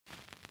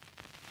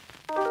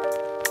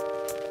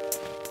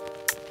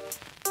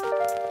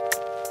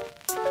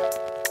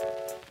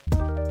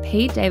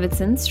Pete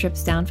Davidson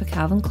strips down for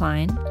Calvin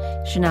Klein,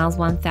 Chanel's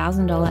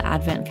 $1,000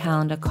 advent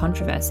calendar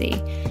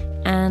controversy,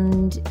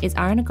 and is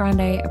Ariana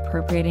Grande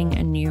appropriating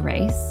a new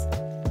race?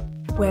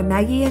 We're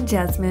Maggie and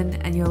Jasmine,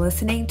 and you're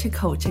listening to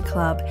Culture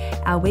Club,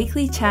 our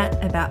weekly chat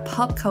about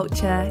pop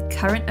culture,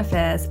 current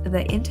affairs,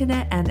 the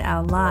internet, and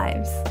our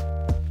lives.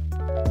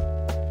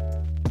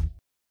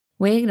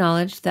 We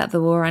acknowledge that the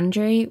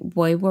Wurundjeri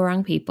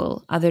Woi-wurrung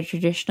people are the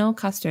traditional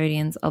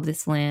custodians of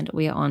this land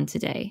we are on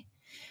today.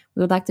 We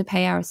would like to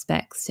pay our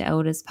respects to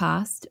elders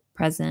past,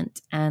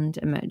 present, and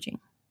emerging.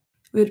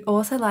 We would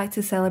also like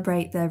to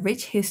celebrate the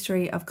rich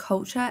history of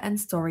culture and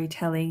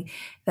storytelling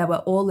that we're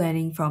all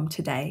learning from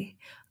today.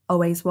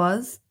 Always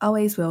was,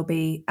 always will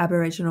be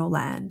Aboriginal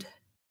land.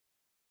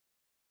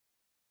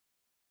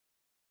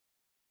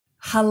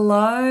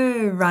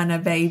 Hello, runner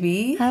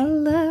baby.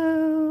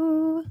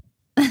 Hello.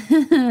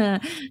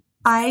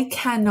 I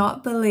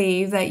cannot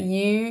believe that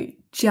you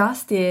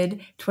just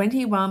did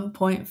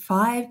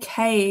 21.5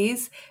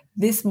 Ks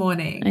this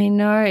morning. I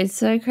know, it's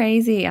so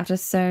crazy. After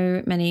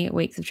so many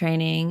weeks of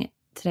training,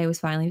 today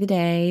was finally the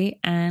day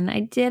and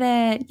I did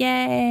it.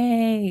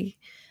 Yay.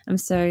 I'm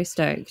so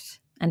stoked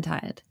and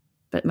tired,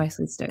 but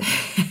mostly stoked.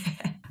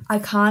 I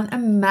can't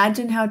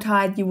imagine how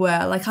tired you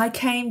were. Like, I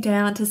came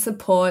down to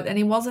support and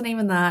it wasn't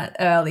even that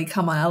early.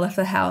 Come on, I left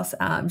the house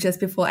just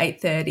before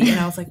 8:30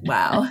 and I was like,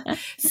 wow,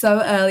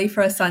 so early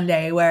for a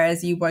Sunday,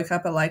 whereas you woke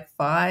up at like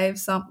 5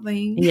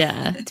 something.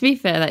 Yeah, to be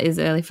fair, that is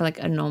early for like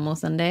a normal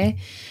Sunday.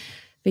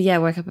 But yeah, I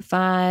woke up at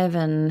 5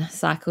 and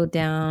cycled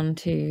down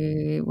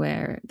to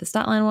where the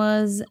start line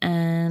was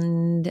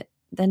and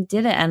then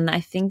did it. And I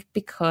think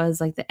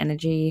because like the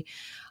energy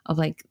of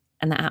like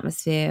and the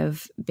atmosphere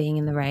of being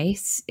in the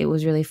race, it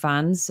was really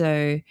fun.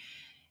 So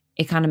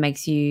it kind of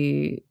makes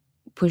you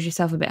push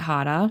yourself a bit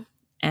harder.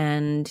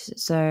 And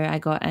so I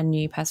got a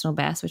new personal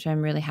best, which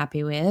I'm really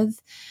happy with.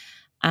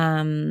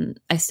 I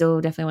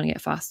still definitely want to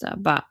get faster.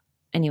 But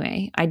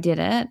anyway, I did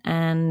it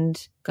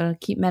and got a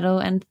cute medal.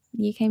 And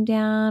you came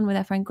down with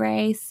our friend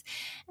Grace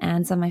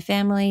and some of my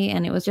family.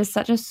 And it was just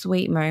such a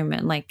sweet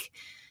moment. Like,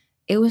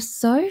 it was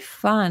so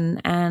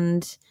fun.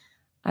 And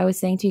I was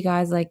saying to you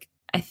guys, like,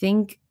 I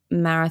think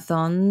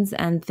marathons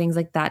and things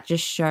like that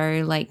just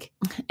show like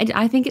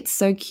I think it's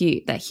so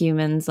cute that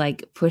humans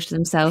like push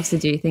themselves to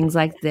do things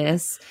like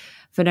this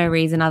for no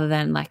reason other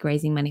than like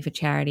raising money for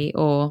charity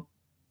or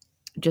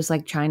just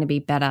like trying to be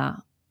better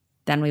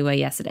than we were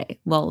yesterday.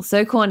 Well,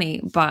 so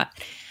corny, but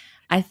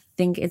I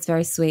think it's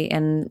very sweet.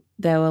 And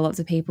there were lots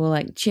of people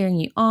like cheering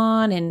you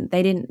on and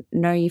they didn't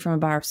know you from a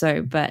bar of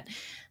soap, but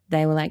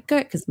they were like, go,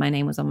 because my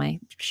name was on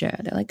my shirt.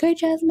 They're like, go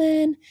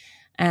Jasmine.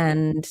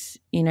 And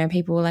you know,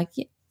 people were like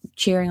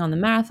cheering on the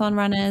marathon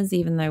runners,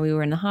 even though we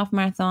were in the half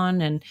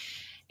marathon. And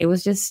it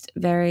was just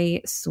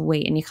very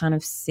sweet. And you kind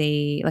of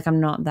see, like,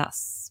 I'm not that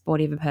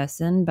sporty of a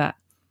person, but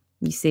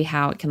you see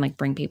how it can like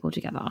bring people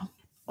together.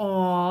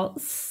 Oh,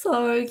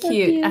 so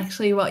cute.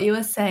 Actually, what you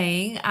were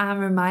saying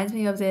reminds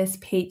me of this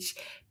Peach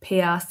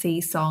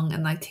PRC song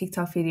and like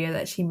TikTok video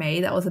that she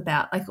made that was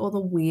about like all the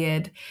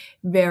weird,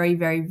 very,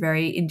 very,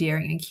 very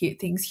endearing and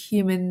cute things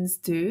humans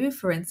do.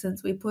 For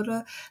instance, we put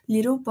a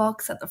little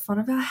box at the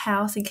front of our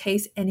house in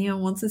case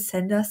anyone wants to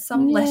send us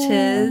some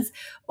letters,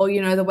 or,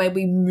 you know, the way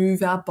we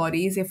move our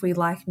bodies if we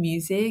like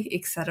music,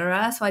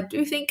 etc. So I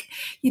do think,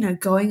 you know,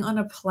 going on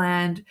a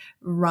planned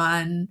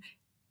run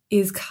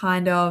is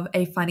kind of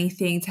a funny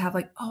thing to have,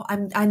 like, oh,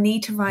 I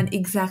need to run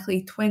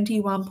exactly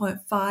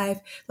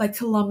 21.5 like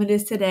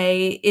kilometers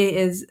today. It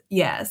is,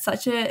 yeah,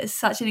 such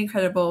an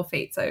incredible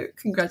feat. So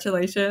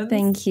congratulations.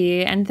 Thank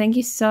you. And thank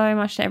you so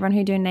much to everyone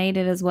who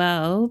donated as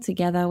well.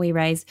 Together we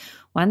raised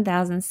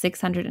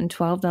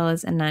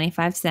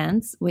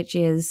 $1,612.95, which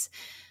is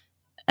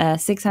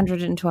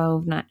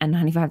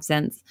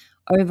 $612.95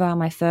 over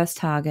my first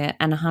target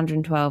and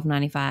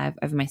 $112.95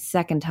 over my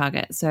second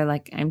target. So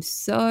like I'm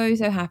so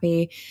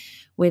happy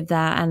with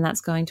that, and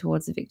that's going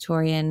towards the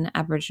Victorian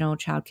Aboriginal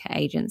Childcare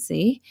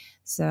Agency.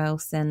 So I'll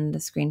send a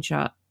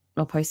screenshot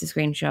or post a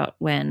screenshot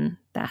when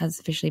that has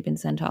officially been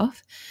sent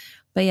off.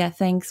 But yeah,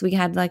 thanks. We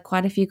had like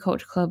quite a few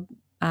Culture Club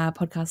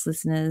podcast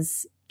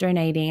listeners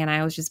donating, and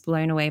I was just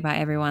blown away by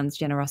everyone's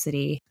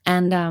generosity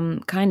and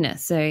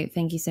kindness. So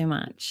thank you so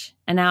much.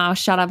 And now I'll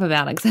shut up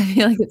about it because I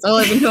feel like it's all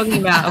I've been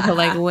talking about for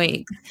like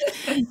weeks.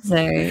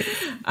 So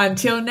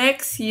until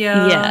next year,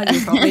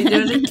 you'll probably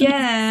do it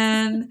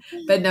again.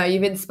 But no,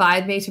 you've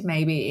inspired me to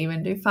maybe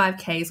even do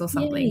 5Ks or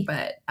something. Yay.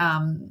 But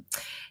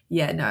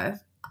yeah, no.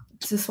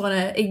 Just want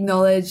to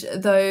acknowledge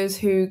those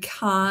who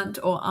can't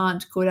or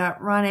aren't good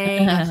at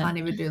running. I can't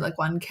even do like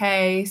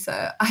 1K.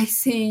 So I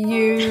see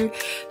you.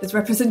 There's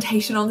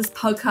representation on this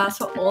podcast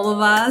for all of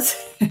us.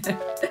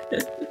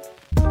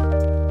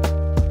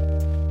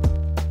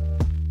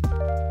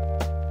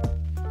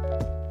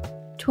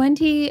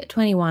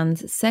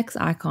 2021's sex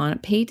icon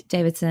Pete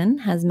Davidson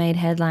has made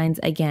headlines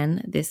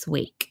again this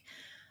week.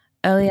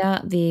 Earlier,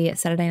 the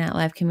Saturday Night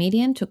Live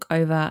comedian took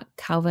over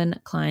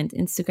Calvin Klein's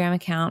Instagram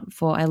account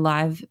for a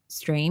live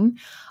stream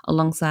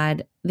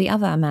alongside the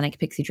other manic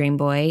pixie dream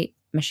boy,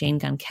 Machine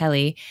Gun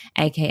Kelly,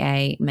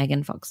 aka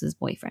Megan Fox's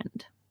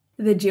boyfriend.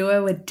 The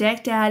duo were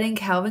decked out in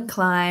Calvin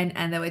Klein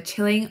and they were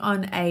chilling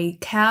on a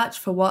couch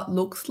for what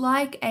looks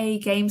like a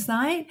games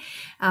night.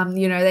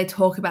 They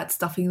talk about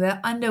stuffing their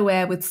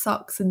underwear with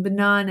socks and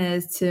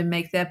bananas to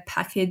make their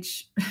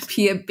package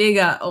appear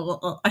bigger.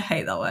 Oh, I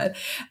hate that word.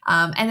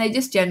 And they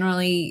just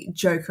generally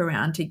joke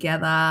around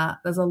together.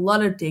 There's a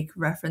lot of dick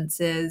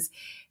references,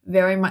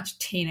 very much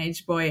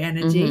teenage boy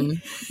energy.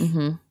 Mm-hmm.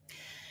 Mm-hmm.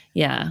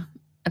 Yeah.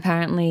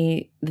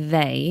 Apparently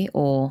they,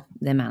 or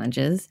their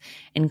managers,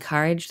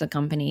 encouraged the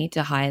company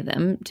to hire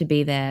them to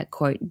be their,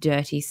 quote,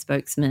 dirty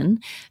spokesman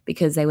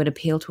because they would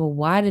appeal to a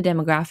wider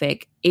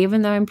demographic,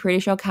 even though I'm pretty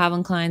sure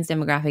Calvin Klein's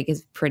demographic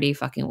is pretty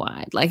fucking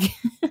wide. Like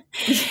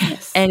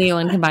Yes.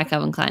 anyone can buy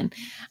Calvin Klein.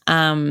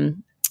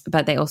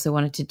 But they also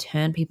wanted to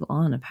turn people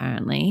on,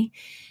 apparently.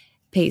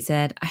 Pete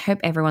said, I hope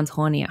everyone's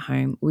horny at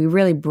home. We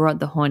really brought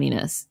the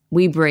horniness.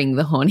 We bring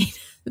the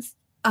horniness.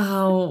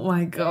 Oh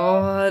my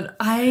God.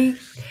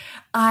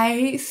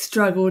 I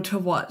struggled to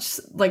watch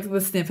like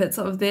the snippets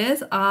of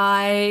this.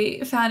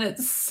 I found it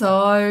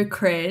so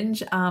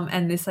cringe.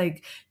 And this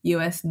like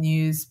US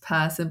news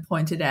person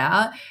pointed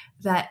out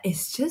that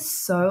it's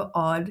just so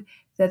odd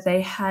that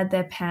they had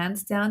their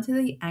pants down to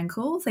the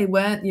ankles. They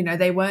weren't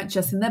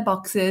just in their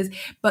boxers,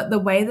 but the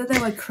way that they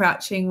were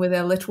crouching with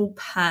their little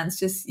pants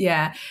just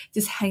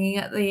hanging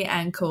at the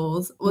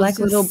ankles was like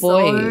just little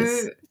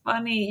boys. So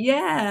funny.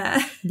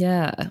 Yeah.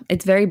 Yeah.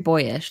 It's very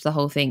boyish, the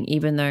whole thing,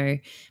 even though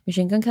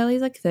Machine Gun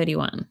Kelly's like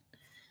 31.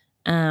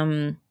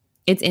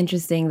 It's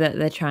interesting that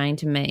they're trying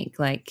to make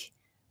like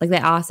they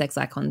are sex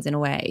icons in a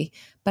way,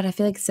 but I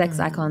feel like sex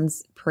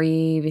icons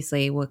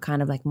previously were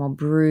kind of like more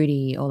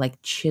broody or like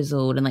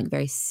chiseled and like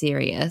very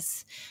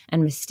serious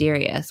and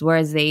mysterious,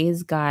 whereas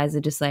these guys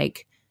are just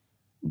like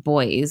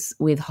boys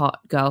with hot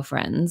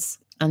girlfriends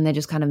and they're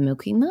just kind of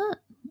milking that.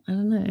 I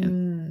don't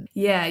know.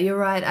 Yeah, you're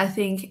right. I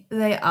think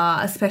they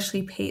are,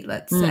 especially Pete,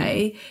 let's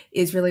say,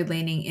 is really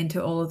leaning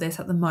into all of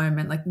this at the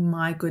moment. Like,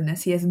 my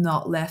goodness, he has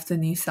not left a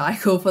new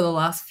cycle for the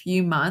last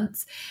few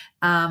months.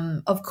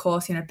 Of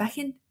course, back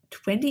in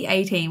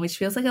 2018, which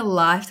feels like a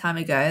lifetime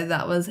ago,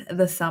 that was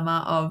the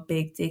summer of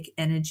big dick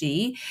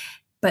energy.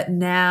 But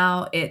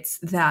now it's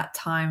that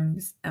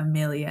times a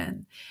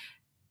million.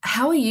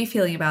 How are you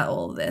feeling about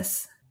all of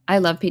this? I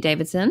love Pete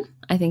Davidson.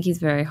 I think he's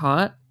very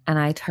hot. And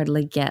I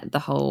totally get the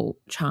whole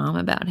charm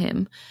about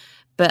him.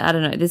 But I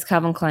don't know, this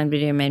Calvin Klein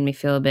video made me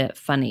feel a bit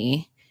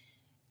funny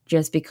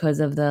just because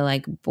of the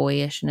like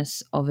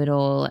boyishness of it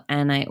all.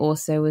 And I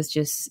also was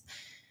just,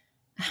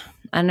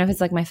 I don't know if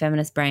it's like my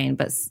feminist brain,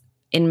 but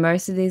in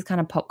most of these kind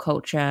of pop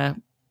culture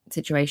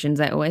situations,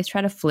 I always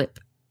try to flip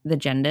the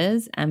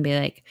genders and be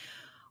like,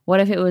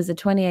 what if it was a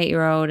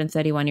 28-year-old and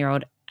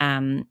 31-year-old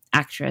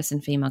actress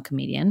and female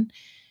comedian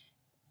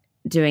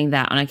doing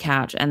that on a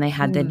couch and they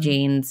had their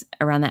jeans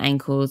around their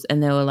ankles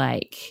and they were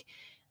like,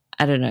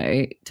 I don't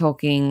know,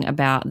 talking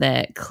about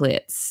their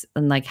clits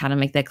and like how to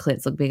make their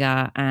clits look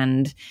bigger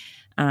and,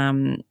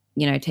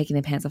 taking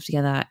their pants off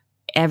together.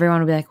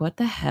 Everyone would be like, what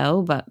the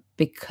hell? But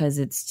because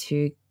it's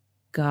two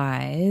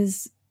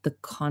guys, the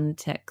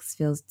context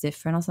feels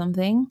different or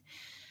something.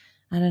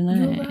 I don't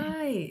know. You're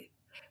right.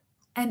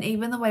 And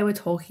even the way we're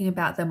talking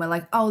about them, we're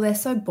like, oh, they're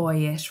so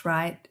boyish,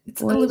 right?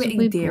 It's boys a little bit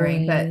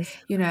endearing,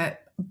 but,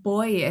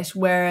 boyish,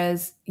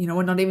 whereas,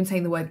 we're not even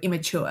saying the word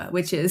immature,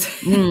 which is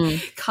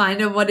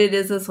kind of what it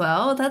is as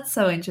well. That's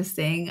so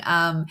interesting.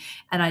 And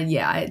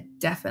I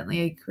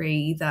definitely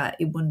agree that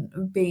it wouldn't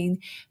have been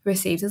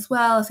received as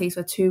well if these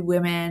were two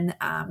women.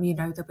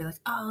 They'll be like,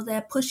 oh,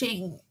 they're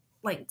pushing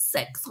like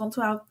sex onto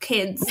our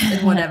kids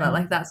and whatever.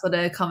 Like that sort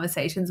of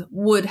conversations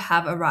would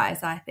have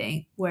arisen, I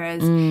think,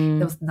 whereas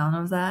there was none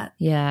of that.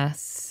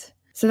 Yes.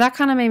 So that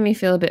kind of made me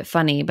feel a bit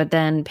funny, but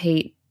then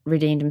Pete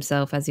redeemed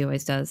himself as he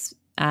always does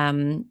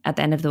at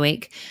the end of the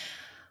week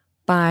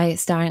by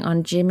starring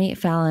on Jimmy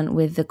Fallon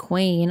with the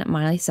Queen,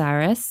 Miley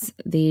Cyrus.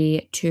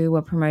 The two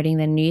were promoting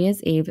their New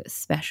Year's Eve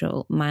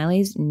special,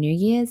 Miley's New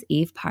Year's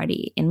Eve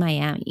Party in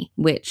Miami,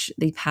 which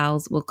the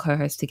pals will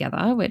co-host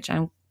together, which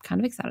I'm kind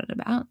of excited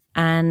about.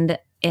 And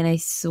in a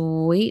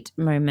sweet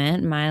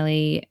moment,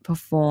 Miley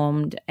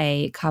performed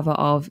a cover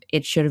of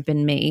It Should Have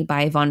Been Me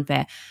by Yvonne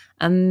Fair.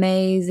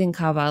 Amazing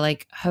cover.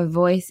 Like, her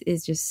voice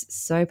is just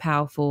so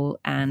powerful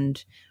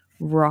and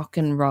rock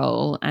and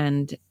roll,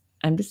 and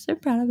I'm just so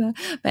proud of her.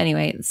 But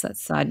anyway, that's a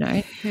side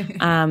note.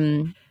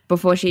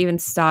 Before she even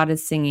started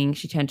singing,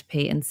 she turned to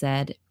Pete and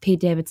said,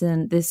 Pete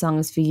Davidson, this song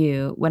is for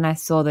you. When I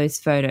saw those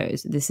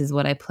photos, this is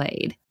what I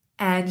played.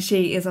 And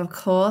she is, of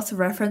course,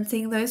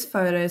 referencing those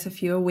photos a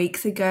few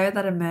weeks ago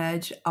that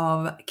emerged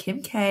of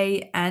Kim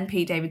K and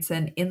Pete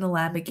Davidson in the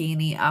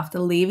Lamborghini after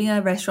leaving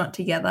a restaurant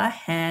together,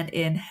 hand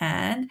in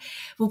hand.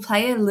 We'll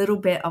play a little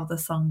bit of the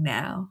song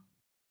now.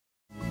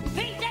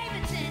 Pete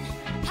Davidson,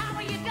 how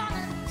are you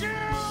gonna do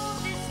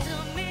this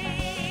to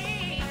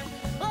me?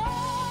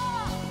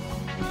 Oh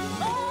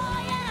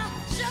yeah,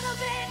 should have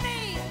been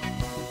me.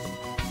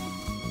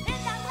 In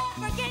that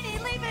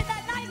Lamborghini, leaving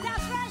that nice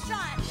ass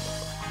restaurant.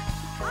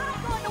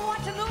 I'm going to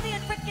watch a movie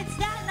in frickin'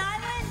 Staten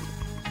Island.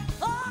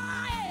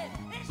 Oh, yeah,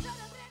 it should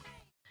have been me.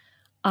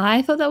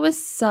 I thought that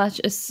was such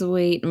a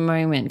sweet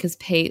moment because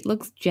Pete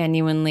looks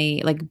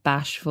genuinely like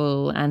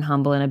bashful and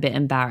humble and a bit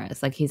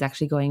embarrassed. Like he's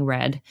actually going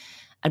red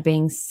at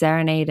being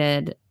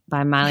serenaded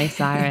by Miley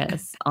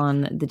Cyrus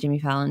on the Jimmy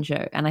Fallon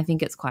show. And I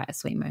think it's quite a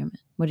sweet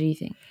moment. What do you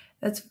think?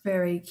 That's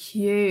very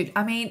cute.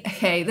 I mean,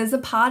 okay, there's a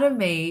part of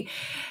me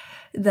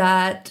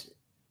that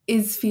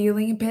is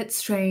feeling a bit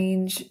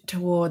strange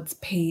towards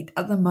Pete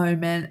at the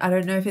moment. I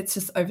don't know if it's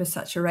just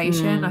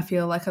oversaturation. I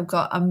feel like I've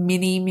got a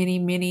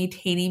mini,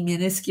 teeny,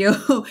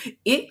 minuscule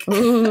ick.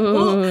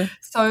 Oh,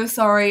 so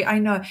sorry. I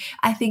know.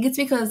 I think it's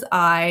because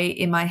I,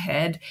 in my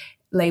head,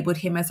 labeled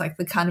him as like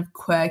the kind of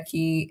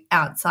quirky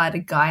outsider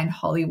guy in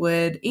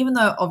Hollywood, even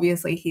though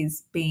obviously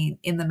he's been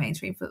in the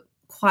mainstream for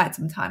quite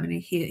some time and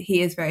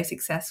he is very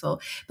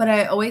successful. But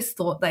I always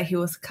thought that he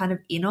was kind of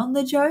in on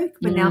the joke.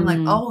 But now I'm like,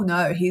 oh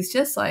no, he's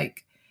just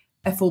like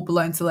a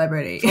full-blown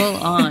celebrity. Full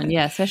on,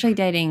 yeah, especially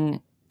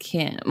dating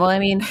Kim. Well, I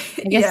mean,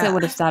 I guess it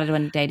would have started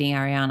when dating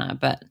Ariana,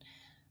 but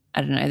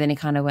I don't know. Then he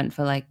kind of went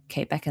for like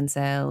Kate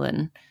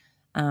Beckinsale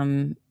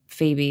and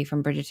Phoebe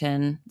from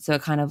Bridgerton. So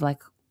it kind of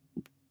like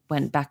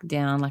went back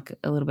down like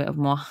a little bit of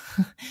more,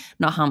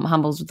 not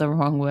humble's the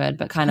wrong word,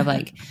 but kind of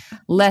like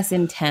less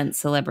intense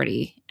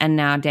celebrity. And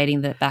now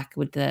dating back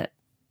with the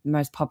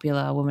most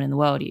popular woman in the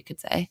world, you could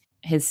say.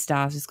 His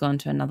star's just gone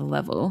to another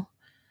level.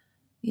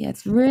 Yeah,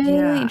 it's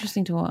really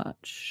interesting to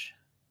watch.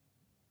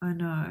 I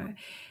know.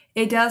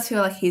 It does feel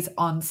like he's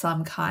on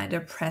some kind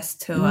of press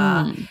tour.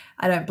 I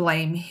don't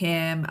blame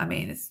him. I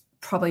mean, it's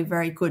probably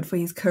very good for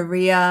his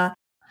career.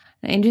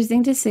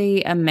 Interesting to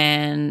see a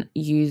man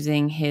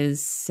using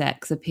his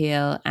sex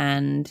appeal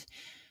and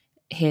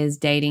his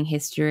dating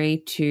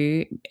history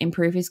to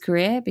improve his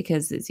career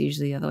because it's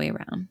usually the other way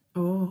around.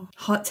 Oh,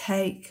 hot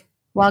take.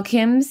 While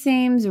Kim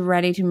seems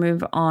ready to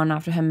move on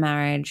after her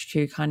marriage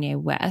to Kanye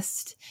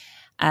West,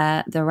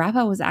 the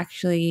rapper was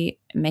actually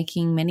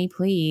making many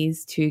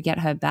pleas to get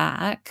her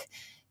back.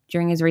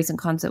 During his recent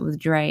concert with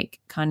Drake,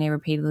 Kanye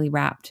repeatedly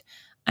rapped,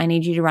 "I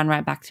need you to run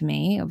right back to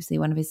me," obviously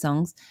one of his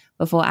songs,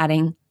 before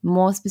adding,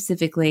 more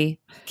specifically,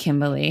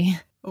 Kimberly.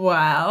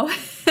 Wow.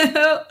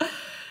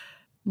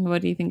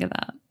 What do you think of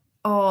that?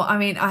 Oh, I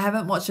mean, I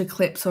haven't watched the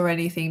clips or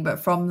anything, but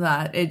from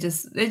that, it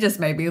just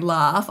made me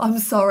laugh. I'm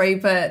sorry,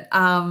 but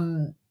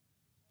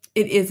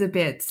it is a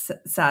bit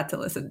sad to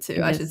listen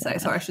to, I should say.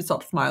 Sorry, I should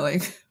stop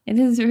smiling. It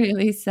is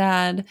really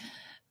sad,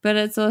 but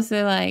it's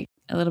also like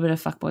a little bit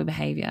of fuckboy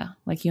behavior.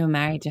 Like you were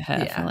married to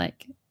her for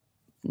like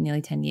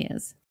nearly 10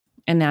 years.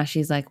 And now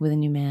she's like with a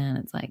new man.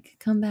 It's like,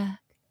 come back.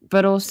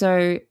 But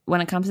also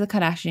when it comes to the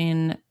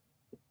Kardashian,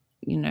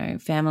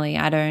 family,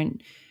 I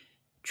don't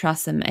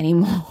trust them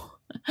anymore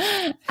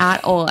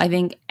at all. I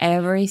think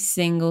every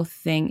single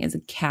thing is a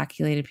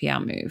calculated PR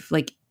move,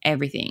 like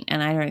everything.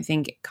 And I don't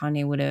think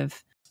Kanye would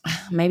have,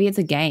 maybe it's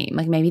a game.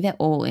 Like maybe they're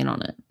all in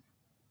on it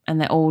and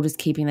they're all just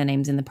keeping their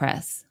names in the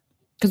press.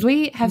 Because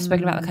we have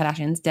spoken about the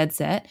Kardashians dead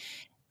set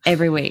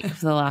every week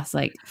for the last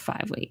like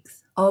 5 weeks.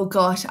 Oh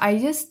gosh, I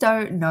just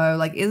don't know.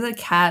 Like, is it a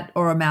cat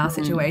or a mouse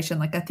situation?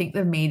 Like, I think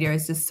the media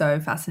is just so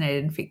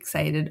fascinated and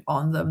fixated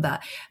on them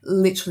that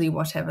literally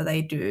whatever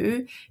they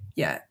do,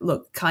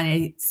 look,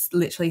 Kanye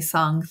literally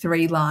sung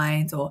 3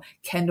 lines, or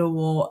Kendall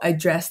wore a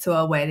dress to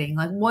a wedding.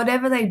 Like,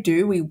 whatever they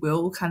do, we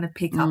will kind of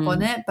pick up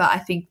on it. But I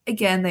think,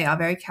 again, they are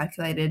very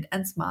calculated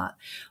and smart,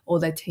 or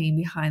their team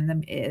behind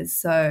them is.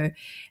 So,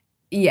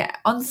 yeah,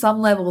 on some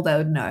level, they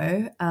would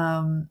know.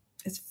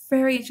 It's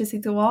very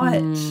interesting to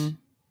watch.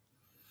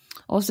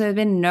 Also, there have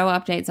been no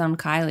updates on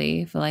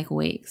Kylie for like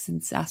weeks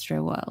since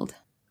Astro World.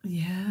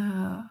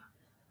 Yeah.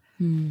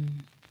 I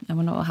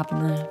wonder what will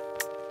happen there.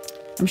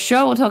 I'm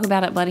sure we'll talk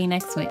about it bloody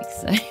next week.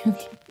 So.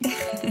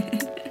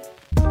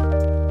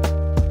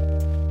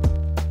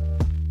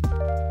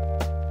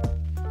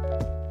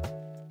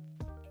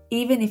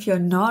 Even if you're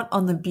not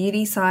on the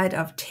beauty side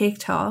of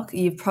TikTok,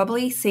 you've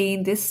probably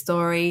seen this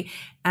story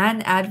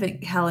and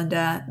advent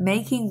calendar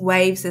making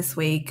waves this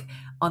week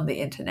on the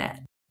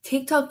internet.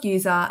 TikTok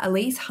user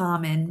Elise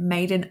Harmon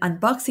made an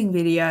unboxing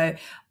video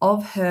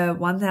of her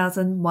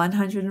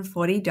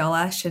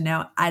 $1,140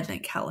 Chanel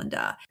advent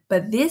calendar.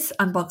 But this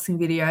unboxing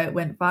video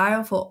went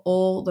viral for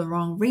all the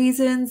wrong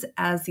reasons,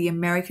 as the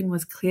American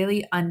was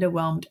clearly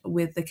underwhelmed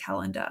with the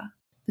calendar.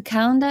 The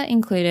calendar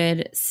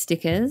included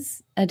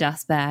stickers, a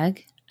dust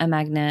bag, a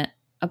magnet,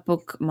 a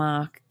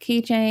bookmark,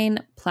 keychain,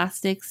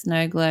 plastic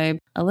snow globe,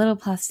 a little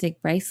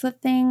plastic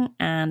bracelet thing,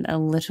 and a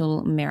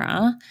little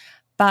mirror.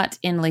 But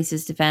in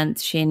Lisa's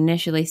defense, she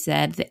initially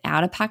said the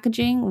outer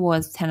packaging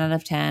was 10 out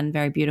of 10,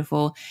 very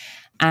beautiful.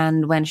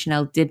 And when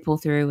Chanel did pull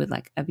through with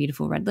like a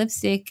beautiful red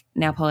lipstick,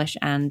 nail polish,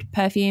 and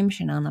perfume,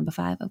 Chanel No.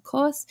 5, of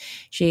course,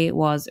 she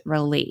was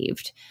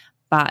relieved.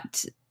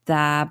 But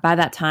by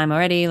that time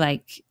already,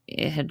 like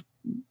it had,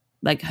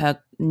 like her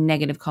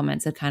negative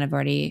comments had kind of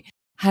already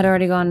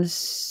gone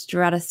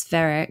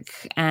stratospheric,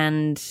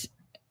 and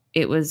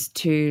it was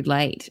too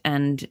late.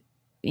 And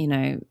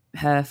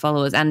her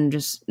followers, and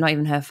just not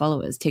even her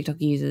followers, TikTok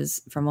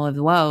users from all over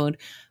the world,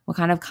 were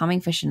kind of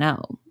coming for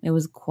Chanel. It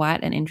was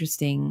quite an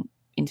interesting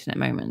internet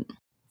moment.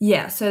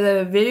 Yeah, so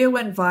the video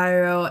went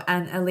viral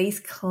and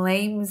Elise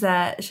claims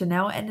that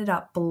Chanel ended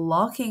up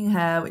blocking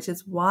her, which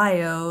is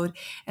wild.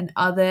 And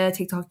other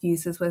TikTok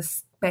users were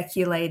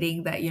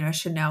speculating that,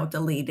 Chanel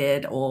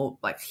deleted or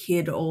like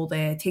hid all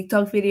their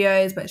TikTok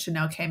videos, but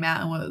Chanel came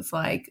out and was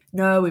like,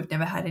 no, we've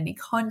never had any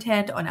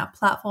content on our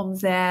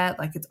platforms there.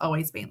 Like it's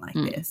always been like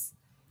this.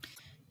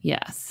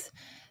 Yes.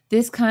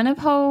 This kind of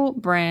whole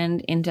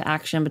brand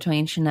interaction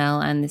between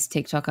Chanel and this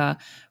TikToker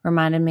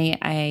reminded me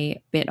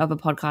a bit of a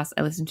podcast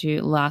I listened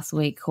to last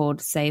week called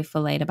Save for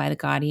Later by The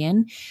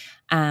Guardian,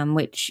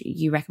 which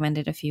you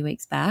recommended a few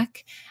weeks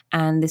back.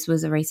 And this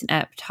was a recent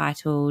ep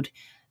titled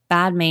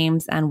Bad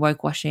Memes and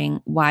Woke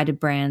Washing, Why Do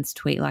Brands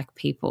Tweet Like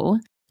People?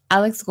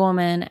 Alex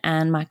Gorman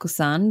and Michael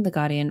Sun, The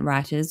Guardian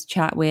writers,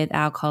 chat with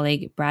our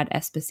colleague Brad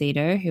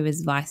Esposito, who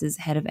is Vice's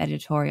head of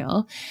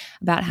editorial,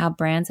 about how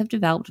brands have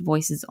developed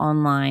voices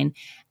online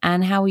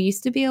and how we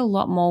used to be a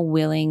lot more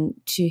willing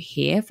to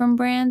hear from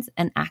brands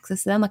and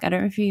access them. Like, I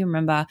don't know if you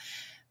remember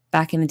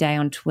back in the day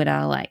on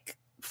Twitter, like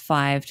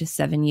 5 to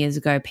 7 years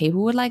ago,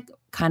 people would like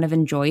kind of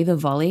enjoy the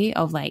volley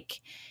of like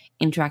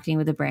interacting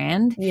with a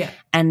brand. Yeah.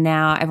 And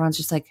now everyone's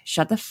just like,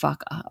 shut the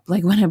fuck up.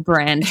 Like when a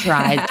brand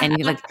tries and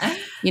you like,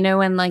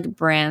 when like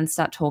brands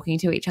start talking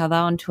to each other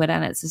on Twitter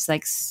and it's just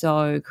like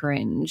so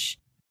cringe.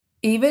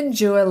 Even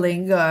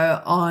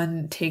Duolingo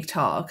on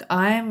TikTok,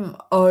 I'm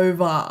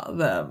over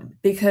them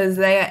because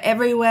they are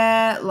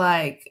everywhere.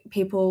 Like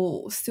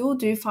people still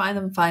do find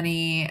them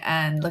funny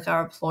and like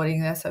are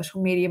applauding their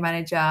social media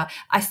manager.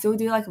 I still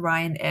do like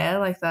Ryanair,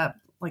 like that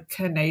like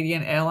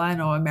Canadian airline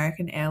or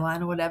American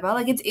airline or whatever.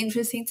 Like it's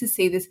interesting to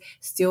see this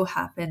still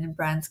happen and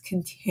brands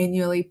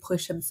continually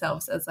push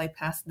themselves as like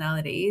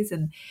personalities.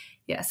 And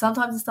yeah,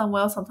 sometimes it's done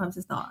well, sometimes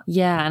it's not.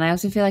 Yeah, and I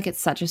also feel like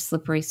it's such a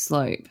slippery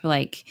slope.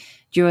 Like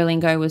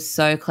Duolingo was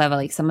so clever.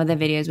 Like some of the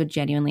videos were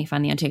genuinely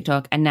funny on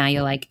TikTok and now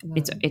you're like,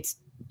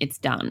 it's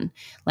done.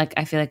 Like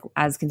I feel like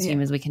as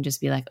consumers we can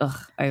just be like,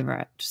 ugh, over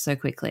it so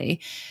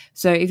quickly.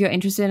 So if you're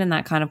interested in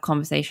that kind of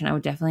conversation, I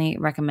would definitely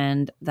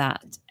recommend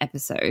that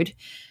episode,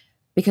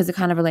 because it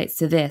kind of relates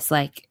to this.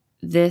 Like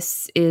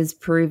this is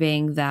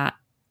proving that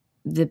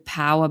the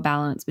power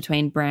balance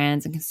between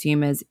brands and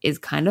consumers is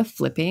kind of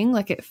flipping.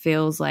 Like it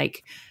feels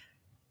like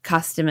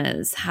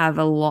customers have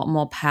a lot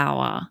more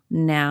power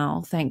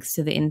now thanks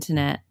to the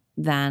internet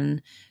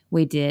than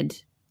we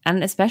did.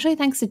 And especially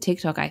thanks to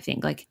TikTok, I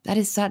think. Like that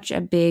is such a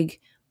big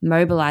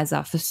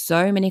mobilizer for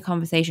so many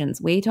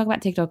conversations. We talk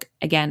about TikTok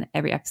again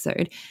every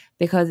episode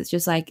because it's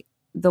just like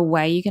the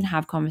way you can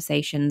have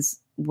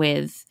conversations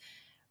with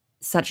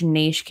such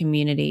niche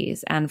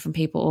communities and from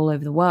people all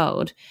over the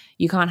world.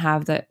 You can't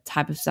have that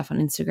type of stuff on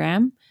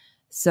Instagram.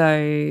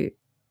 So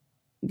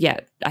yeah,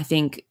 I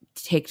think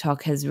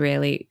TikTok has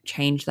really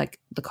changed like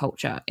the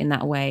culture in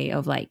that way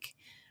of like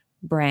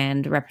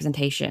brand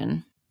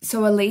representation.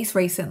 So Elise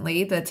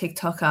recently, the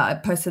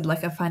TikToker, posted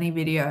like a funny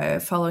video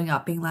following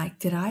up being like,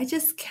 did I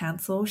just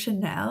cancel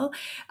Chanel?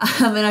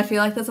 And I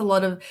feel like there's a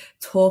lot of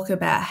talk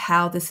about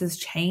how this has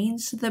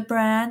changed the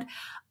brand.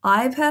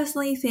 I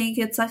personally think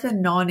it's like a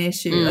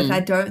non-issue. Like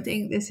I don't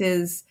think this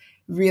is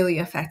really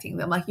affecting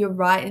them. Like you're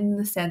right in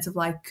the sense of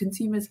like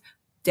consumers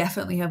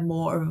definitely have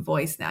more of a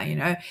voice now.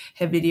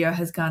 Her video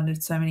has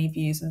garnered so many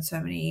views and so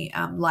many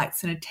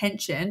likes and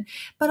attention.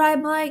 But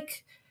I'm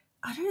like,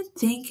 I don't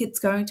think it's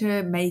going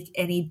to make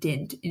any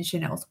dent in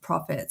Chanel's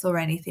profits or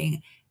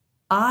anything.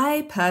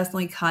 I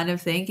personally kind of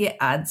think it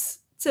adds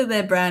to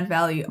their brand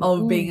value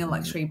of being a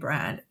luxury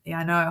brand. Yeah,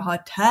 I know,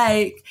 hot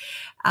take.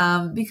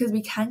 Because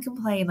we can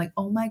complain like,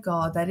 oh my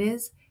God, that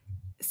is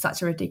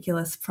such a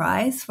ridiculous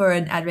price for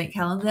an advent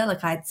calendar.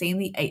 Like I'd seen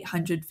the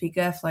 800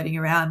 figure floating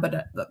around,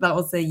 but that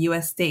was the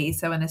USD.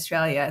 So in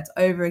Australia, it's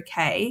over a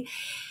K.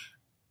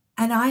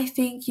 And I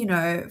think,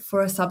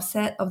 for a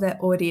subset of their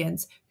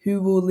audience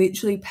who will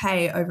literally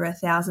pay over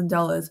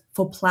 $1,000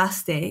 for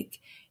plastic,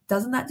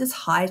 doesn't that just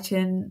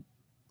heighten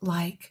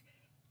like,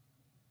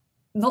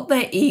 not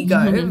their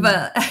ego,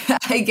 but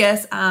I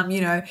guess,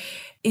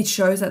 it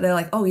shows that they're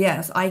like, oh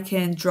yes, I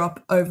can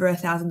drop over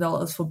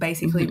 $1,000 for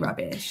basically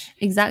rubbish.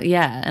 Exactly.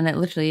 Yeah. And it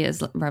literally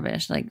is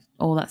rubbish. Like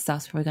all that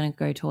stuff's probably going to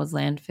go towards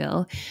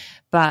landfill.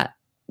 But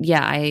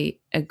yeah, I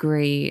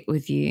agree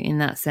with you in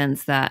that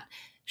sense that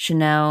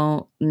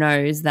Chanel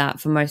knows that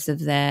for most of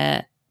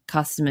their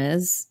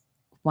customers,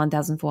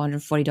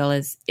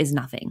 $1,440 is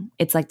nothing.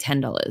 It's like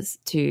 $10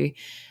 to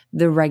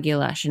the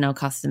regular Chanel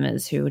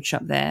customers who would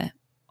shop there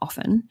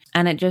often.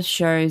 And it just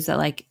shows that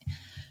like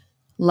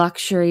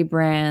luxury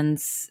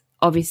brands,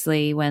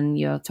 obviously when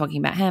you're talking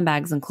about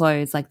handbags and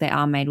clothes, like they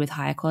are made with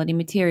higher quality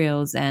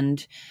materials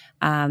and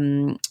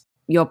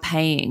you're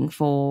paying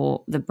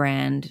for the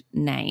brand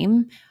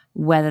name,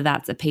 whether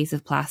that's a piece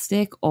of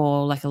plastic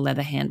or like a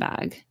leather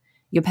handbag.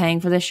 You're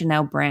paying for the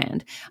Chanel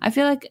brand. I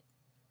feel like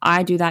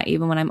I do that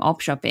even when I'm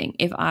op shopping.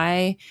 If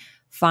I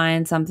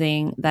find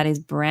something that is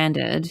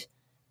branded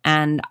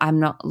and I'm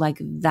not like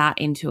that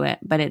into it,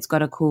 but it's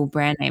got a cool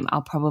brand name,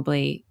 I'll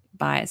probably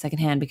buy it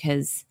secondhand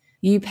because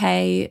you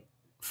pay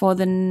for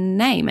the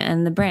name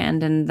and the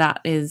brand, and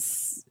that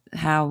is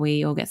how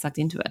we all get sucked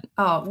into it.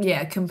 Oh,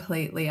 yeah,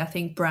 completely. I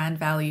think brand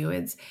value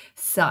is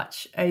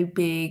such a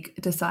big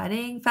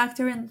deciding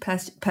factor in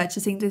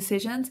purchasing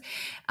decisions.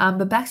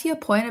 But back to your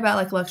point about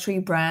like luxury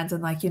brands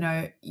and like, you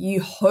know,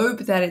 you hope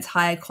that it's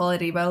higher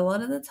quality, but a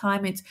lot of the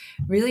time it's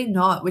really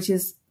not, which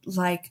is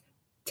like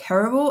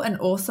terrible and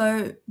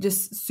also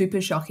just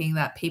super shocking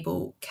that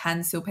people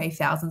can still pay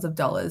thousands of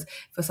dollars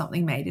for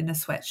something made in a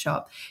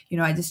sweatshop. You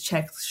know, I just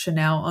checked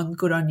Chanel on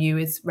Good On You.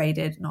 It's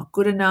rated not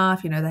good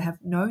enough. You know, they have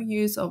no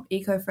use of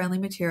eco-friendly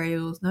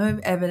materials, no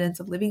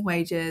evidence of living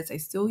wages. They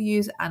still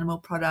use animal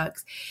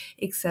products,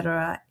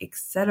 etc.,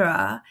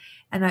 etc.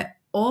 And I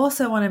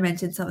also want to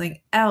mention something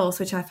else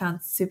which I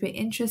found super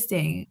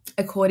interesting.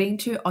 According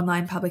to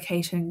online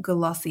publication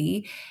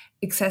Glossy,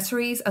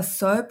 accessories are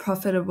so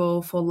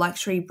profitable for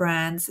luxury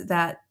brands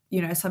that,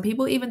 you know, some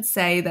people even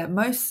say that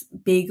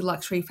most big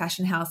luxury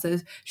fashion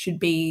houses should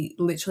be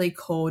literally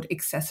called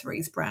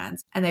accessories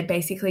brands. And they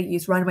basically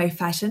use runway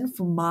fashion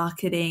for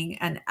marketing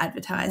and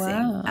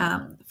advertising.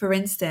 Wow. For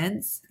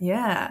instance,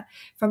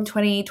 from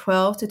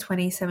 2012 to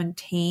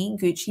 2017,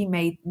 Gucci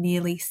made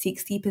nearly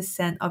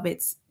 60% of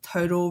its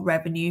total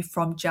revenue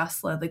from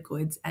just leather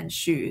goods and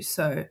shoes.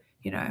 So,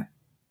 you know,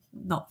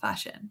 not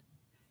fashion.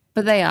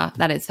 But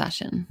that is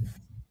fashion.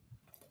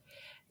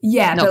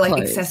 Yeah, Not but like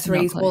clothes,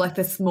 accessories not or like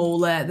the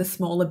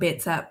smaller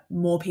bits that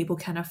more people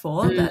can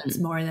afford, that's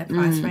more in their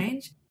price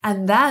range.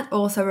 And that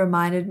also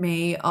reminded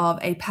me of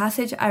a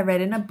passage I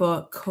read in a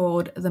book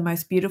called The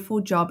Most Beautiful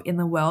Job in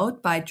the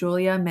World by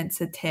Julia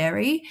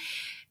Mencateri.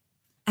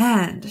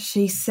 And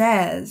she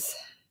says,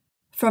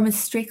 from a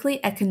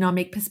strictly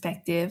economic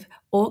perspective,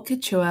 haute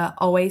couture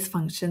always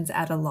functions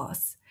at a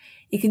loss.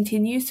 It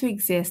continues to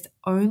exist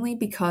only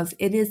because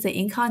it is the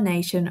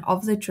incarnation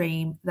of the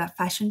dream that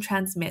fashion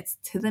transmits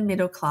to the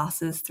middle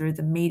classes through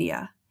the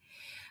media.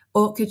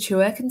 Haute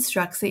couture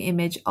constructs the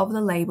image of the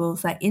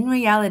labels that in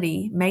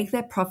reality make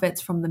their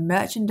profits from the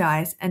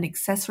merchandise and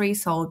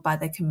accessories sold by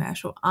their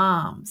commercial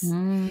arms.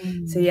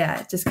 So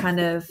yeah, just kind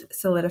of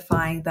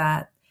solidifying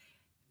that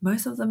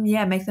most of them,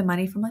 make the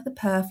money from like the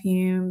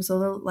perfumes or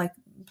the like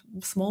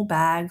small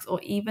bags,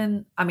 or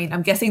even, I mean,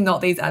 I'm guessing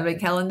not these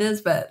advent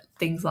calendars, but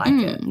things like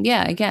it.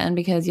 Yeah, again,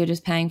 because you're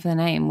just paying for the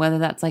name, whether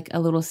that's like a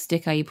little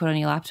sticker you put on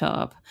your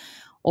laptop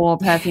or a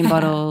perfume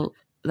bottle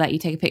that you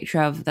take a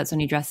picture of that's on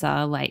your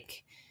dresser.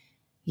 Like,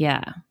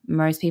 yeah,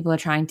 most people are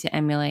trying to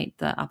emulate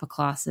the upper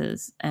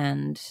classes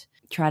and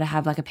try to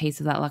have like a piece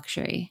of that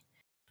luxury.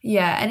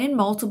 Yeah, and in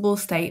multiple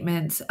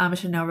statements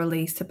Chanel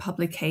released to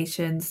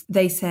publications,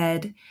 they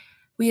said,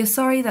 "We are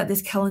sorry that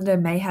this calendar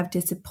may have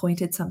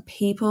disappointed some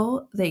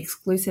people. The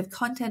exclusive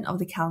content of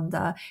the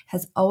calendar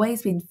has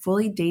always been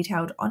fully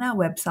detailed on our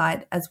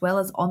website as well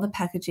as on the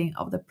packaging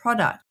of the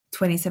product.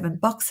 27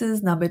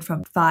 boxes numbered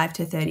from 5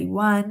 to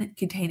 31,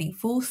 containing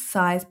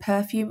full-size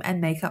perfume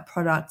and makeup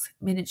products,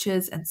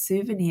 miniatures and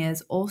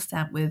souvenirs, all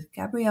stamped with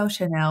Gabrielle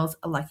Chanel's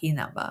lucky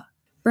number."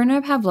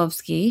 Bruno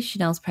Pavlovsky,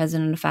 Chanel's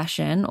president of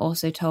fashion,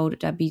 also told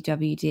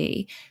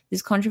WWD,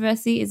 "This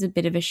controversy is a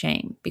bit of a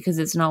shame because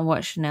it's not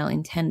what Chanel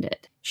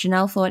intended.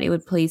 Chanel thought it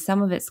would please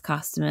some of its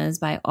customers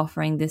by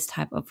offering this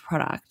type of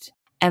product.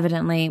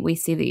 Evidently, we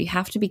see that you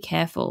have to be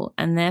careful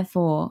and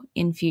therefore,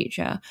 in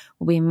future,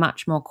 we'll be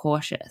much more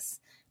cautious.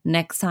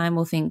 Next time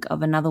we'll think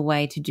of another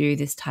way to do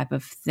this type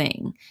of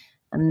thing."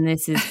 And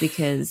this is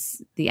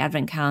because the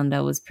advent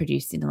calendar was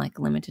produced in like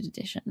a limited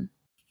edition.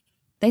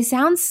 They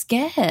sound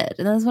scared.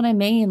 And that's what I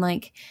mean.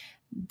 Like,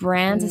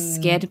 brands are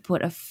scared to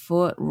put a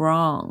foot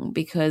wrong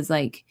because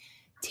like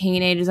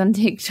teenagers on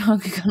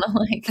TikTok are gonna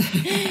like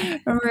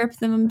rip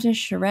them to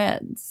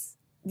shreds.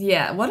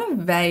 Yeah, what a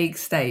vague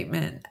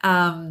statement.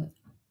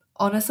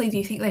 Honestly, do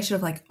you think they should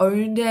have like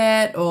owned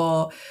it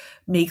or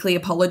meekly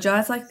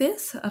apologized like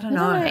this? I don't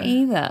know. I don't know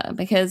either,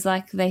 because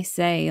like they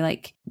say,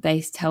 like they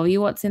tell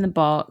you what's in the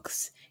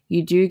box.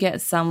 You do get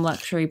some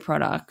luxury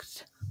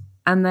product.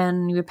 And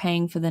then you're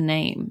paying for the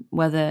name,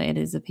 whether it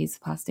is a piece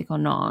of plastic or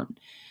not.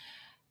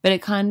 But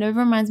it kind of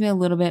reminds me a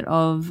little bit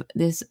of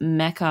this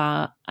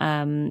Mecca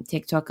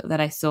TikTok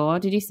that I saw.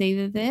 Did you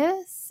see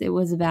this? It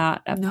was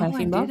about a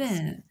perfume box.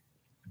 Didn't.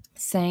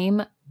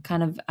 Same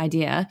kind of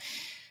idea.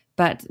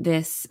 But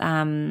this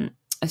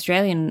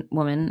Australian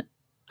woman,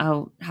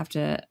 I'll have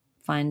to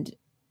find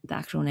the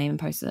actual name and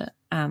post it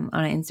on her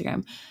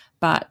Instagram.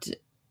 But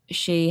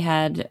she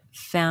had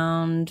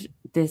found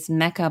this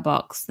Mecca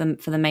box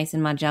for the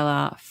Mason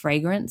Margiela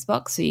fragrance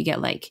box. So you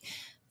get like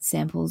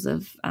samples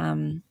of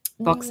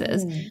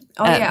boxes.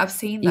 Yeah, I've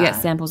seen that. You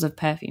get samples of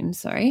perfumes,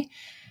 sorry.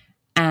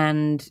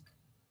 And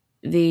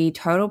the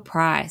total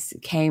price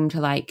came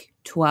to like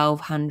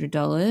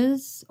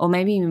 $1,200 or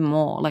maybe even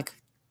more, like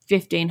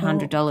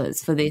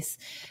 $1,500 for this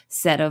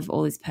set of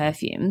all these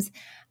perfumes.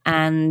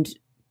 And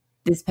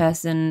this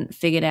person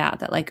figured out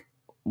that like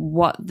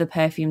what the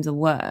perfumes are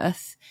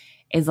worth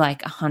is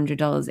like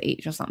 $100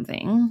 each or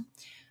something,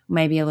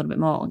 maybe a little bit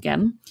more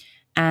again.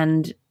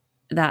 And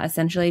that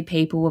essentially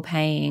people were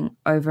paying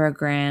over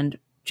 $1,000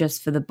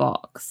 just for the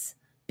box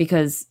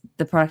because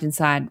the product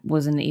inside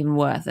wasn't even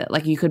worth it.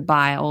 Like you could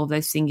buy all of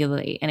those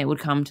singularly and it would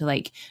come to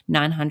like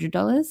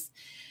 $900.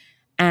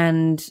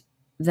 And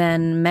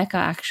then Mecca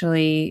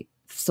actually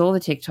saw the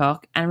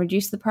TikTok and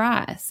reduced the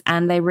price,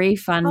 and they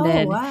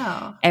refunded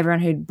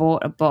everyone who'd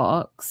bought a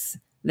box.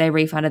 They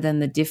refunded them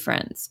the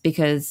difference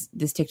because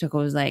this TikToker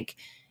was like,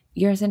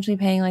 you're essentially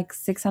paying like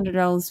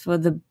 $600 for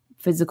the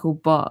physical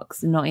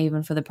box, not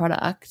even for the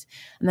product.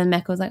 And then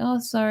Mecca was like, oh,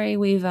 sorry,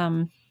 we've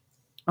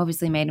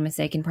obviously made a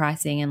mistake in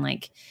pricing. And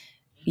like,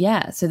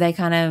 yeah, so they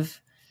kind of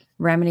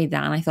remedied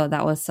that. And I thought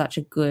that was such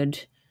a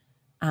good,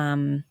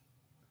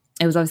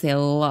 it was obviously a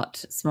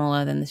lot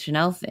smaller than the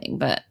Chanel thing,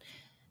 but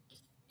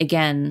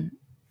again,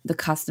 the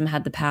customer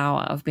had the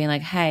power of being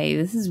like, hey,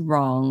 this is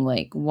wrong.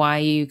 Like, why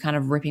are you kind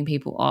of ripping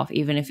people off,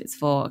 even if it's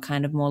for a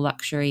kind of more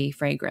luxury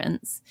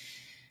fragrance?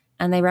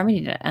 And they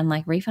remedied it and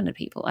like refunded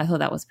people. I thought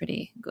that was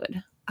pretty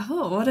good.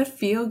 Oh, what a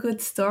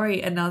feel-good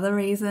story. Another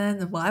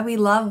reason why we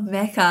love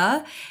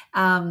Mecca.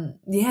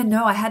 Yeah,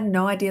 no, I had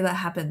no idea that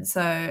happened.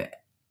 So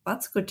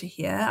that's good to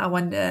hear. I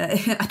wonder,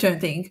 I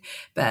don't think,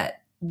 but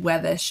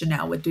whether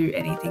Chanel would do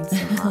anything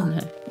similar.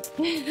 No,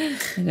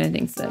 I don't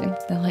think so.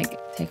 They'll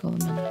like take all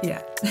the money.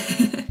 Yeah.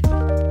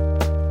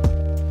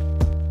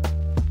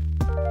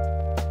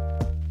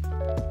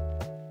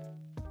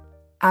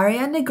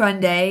 Ariana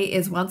Grande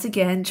is once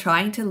again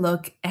trying to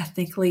look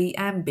ethnically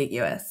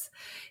ambiguous.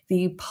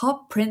 The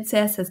pop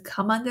princess has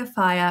come under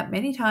fire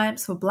many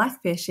times for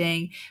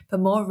blackfishing,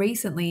 but more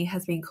recently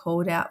has been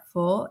called out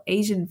for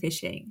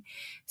Asianfishing.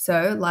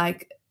 So,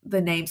 like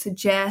the name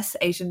suggests,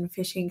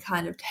 Asianfishing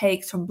kind of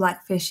takes from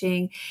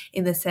blackfishing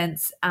in the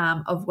sense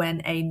of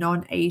when a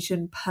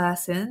non-Asian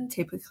person,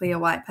 typically a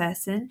white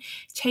person,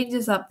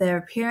 changes up their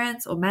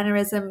appearance or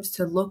mannerisms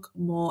to look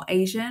more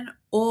Asian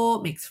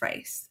or mixed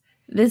race.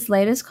 This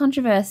latest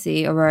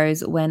controversy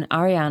arose when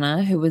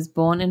Ariana, who was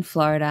born in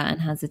Florida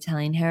and has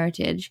Italian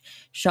heritage,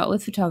 shot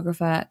with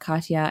photographer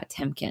Katia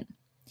Temkin.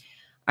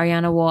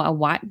 Ariana wore a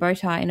white bow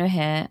tie in her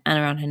hair and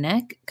around her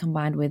neck,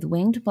 combined with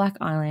winged black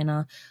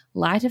eyeliner,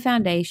 lighter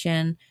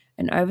foundation,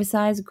 an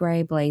oversized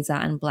grey blazer,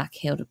 and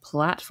black-heeled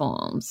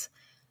platforms.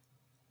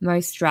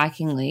 Most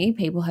strikingly,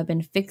 people have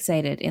been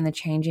fixated in the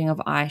changing of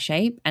eye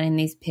shape, and in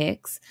these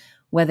pics,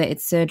 whether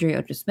it's surgery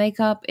or just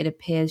makeup, it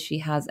appears she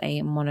has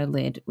a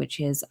monolid, which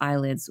is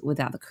eyelids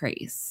without the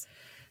crease.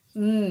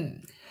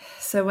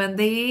 So when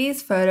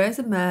these photos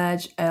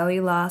emerged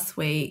early last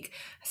week,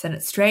 I sent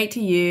it straight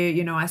to you.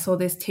 You know, I saw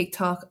this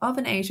TikTok of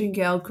an Asian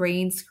girl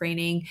green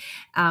screening,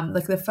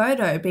 like the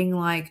photo being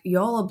like,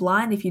 y'all are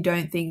blind if you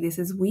don't think this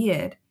is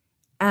weird.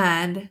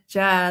 And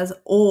Jazz,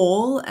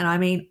 and I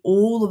mean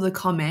all of the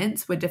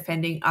comments were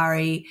defending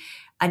Ari.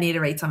 I need to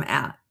read some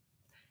out.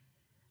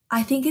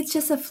 I think it's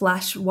just a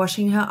flash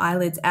washing her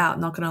eyelids out,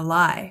 not going to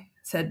lie,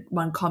 said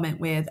one comment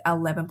with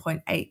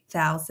 11.8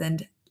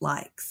 thousand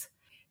likes.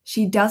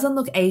 She doesn't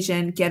look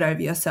Asian, get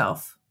over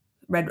yourself.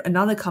 Read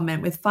another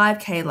comment with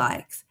 5K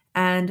likes.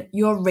 And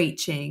you're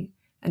reaching,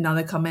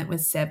 another comment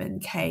with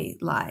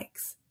 7K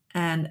likes.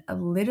 And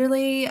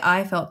literally,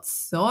 I felt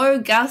so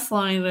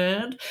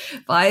gaslighted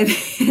by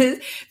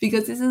this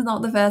because this is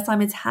not the first time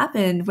it's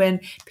happened when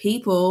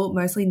people,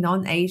 mostly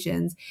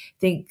non-Asians,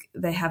 think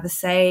they have a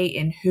say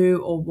in who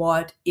or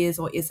what is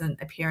or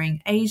isn't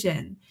appearing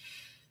Asian.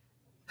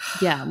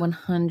 Yeah,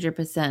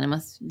 100%. It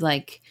must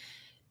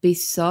be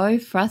so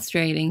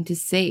frustrating to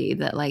see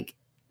that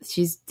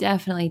she's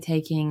definitely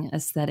taking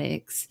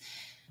aesthetics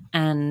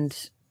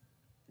and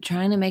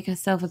trying to make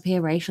herself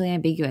appear racially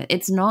ambiguous.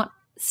 It's not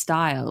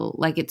style,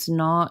 it's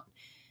not,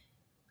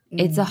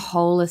 it's a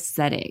whole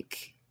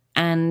aesthetic.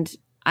 And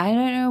I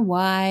don't know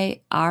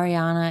why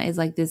Ariana is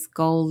this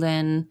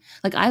golden,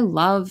 I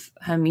love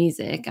her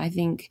music. I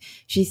think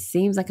she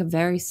seems like a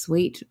very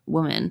sweet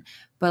woman,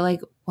 but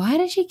why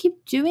does she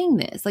keep doing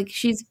this?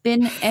 She's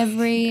been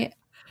every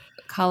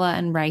color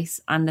and race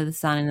under the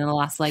sun in the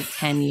last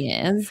 10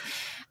 years,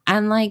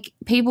 and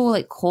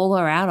people call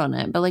her out on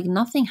it, but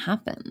nothing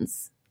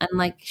happens,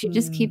 and she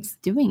just keeps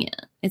doing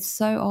it. It's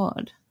so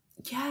odd.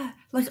 Yeah,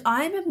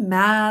 I'm a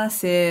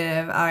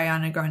massive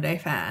Ariana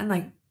Grande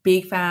fan,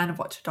 big fan. I've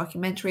watched her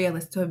documentary, I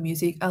listen to her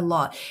music a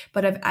lot,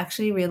 but I've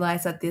actually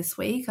realized that this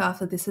week,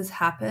 after this has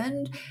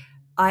happened,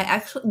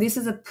 this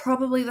is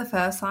probably the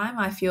first time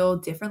I feel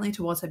differently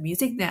towards her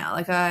music now.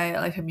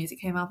 Her music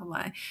came up on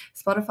my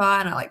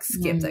Spotify and I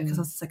skipped it because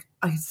I was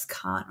I just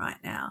can't right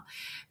now.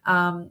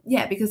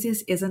 Yeah, because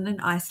this isn't an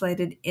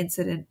isolated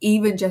incident,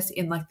 even just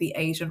in the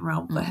Asian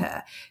realm for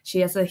her.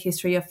 She has a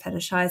history of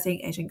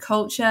fetishizing Asian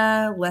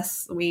culture,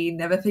 lest we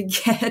never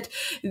forget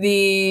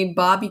the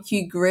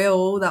barbecue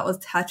grill that was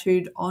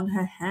tattooed on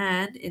her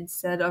hand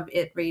instead of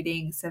it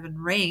reading 7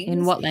 rings.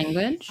 In what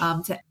language?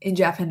 In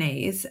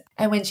Japanese.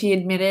 And when she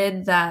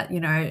admitted that,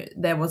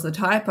 there was a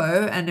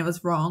typo and it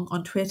was wrong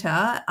on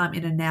Twitter,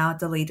 in a now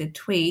deleted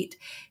tweet,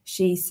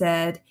 she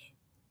said,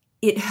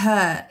 "It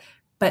hurt,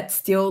 but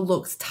still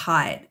looks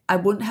tight. I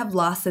wouldn't have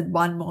lasted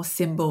one more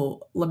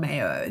symbol,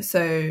 LMAO."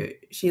 So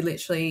she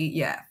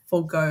literally,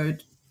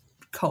 forgoed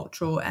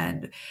cultural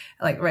and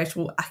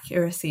racial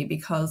accuracy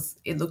because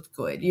it looked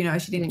good.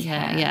 She didn't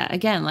care. Yeah,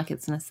 again,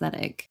 it's an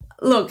aesthetic.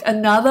 Look,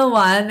 another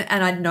one,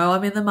 and I know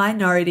I'm in the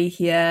minority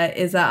here,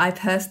 is that I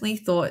personally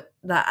thought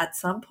that at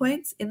some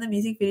points in the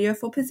music video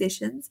for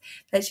Positions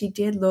that she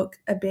did look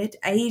a bit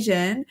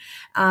Asian.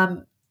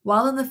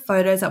 While in the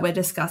photos that we're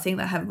discussing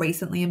that have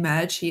recently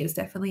emerged, she is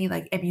definitely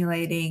like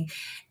emulating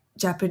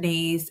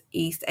Japanese,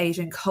 East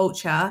Asian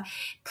culture.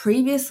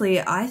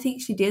 Previously, I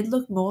think she did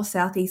look more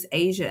Southeast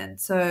Asian.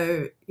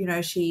 So, you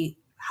know, she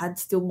had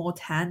still more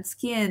tan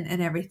skin and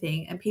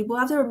everything. And people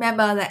have to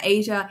remember that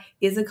Asia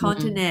is a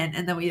continent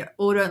and that we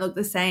all don't look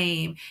the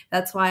same.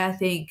 That's why I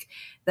think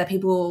that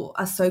people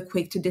are so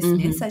quick to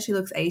dismiss that she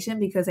looks Asian,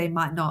 because they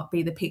might not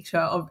be the picture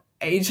of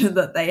Asian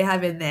that they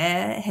have in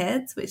their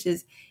heads, which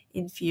is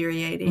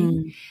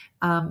infuriating.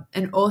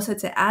 And also,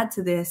 to add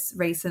to this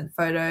recent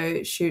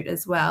photo shoot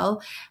as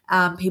well,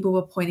 people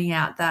were pointing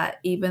out that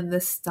even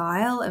the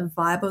style and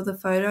vibe of the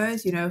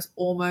photos, you know, is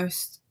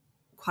almost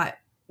quite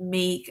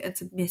meek and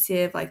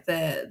submissive, like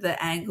the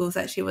angles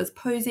that she was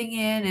posing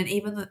in, and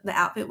even the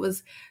outfit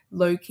was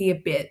low-key a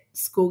bit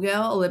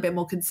schoolgirl, a little bit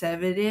more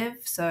conservative,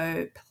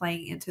 so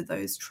playing into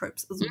those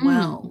tropes as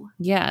well.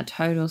 Yeah,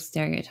 total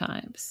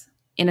stereotypes.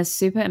 In a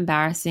super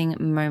embarrassing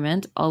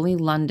moment, Ollie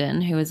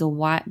London, who is a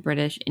white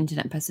British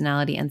internet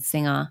personality and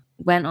singer,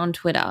 went on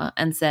Twitter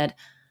and said,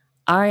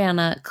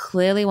 Ariana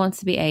clearly wants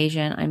to be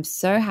Asian. I'm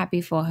so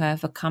happy for her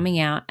for coming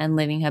out and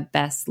living her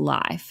best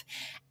life.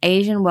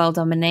 Asian world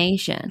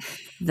domination.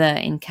 The,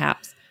 in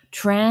caps,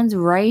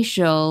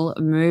 transracial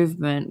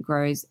movement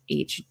grows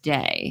each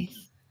day.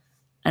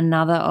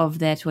 Another of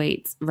their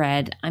tweets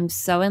read, I'm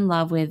so in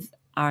love with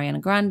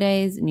Ariana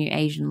Grande's new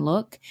Asian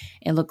look.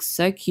 It looks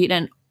so cute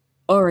and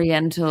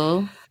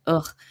oriental.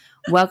 Ugh.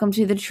 Welcome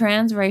to the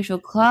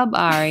transracial club,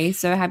 Ari.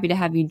 So happy to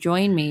have you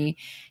join me.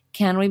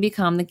 Can we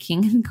become the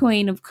king and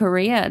queen of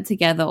Korea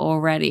together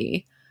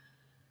already?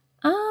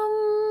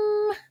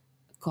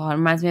 God,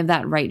 reminds me of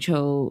that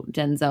Rachel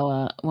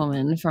Denzoa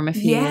woman from a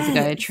few years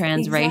ago,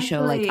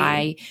 transracial. Exactly. Like,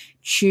 I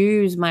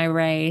choose my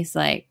race.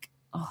 Like,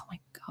 oh my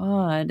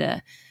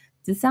God.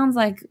 This sounds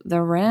like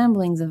the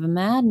ramblings of a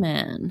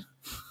madman.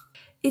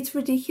 It's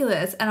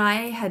ridiculous. And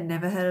I had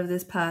never heard of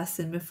this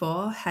person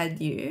before. Had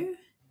you?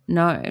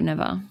 No,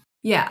 never.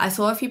 Yeah, I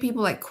saw a few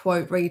people like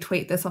quote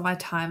retweet this on my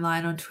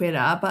timeline on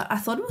Twitter, but I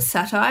thought it was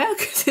satire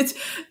because it's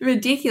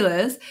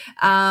ridiculous.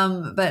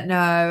 But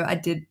no, I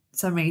did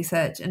some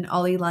research, and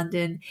Ollie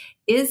London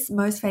is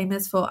most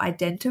famous for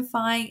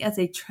identifying as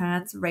a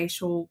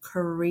transracial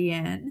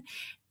Korean,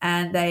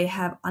 and they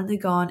have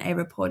undergone a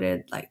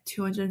reported like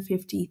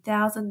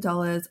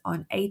 $250,000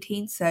 on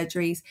 18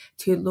 surgeries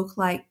to look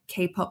like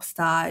K-pop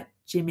star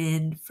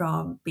Jimin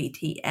from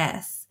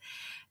BTS.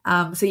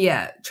 So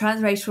yeah,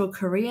 transracial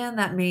Korean,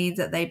 that means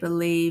that they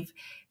believe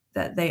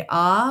that they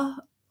are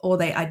or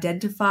they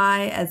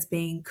identify as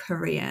being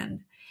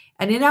Korean.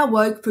 And in our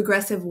woke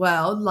progressive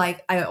world,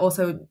 like, I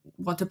also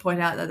want to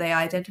point out that they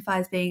identify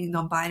as being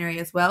non-binary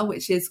as well,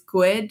 which is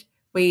good.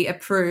 We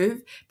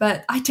approve.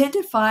 But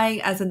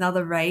identifying as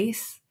another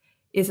race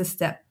is a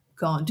step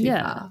gone too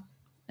far.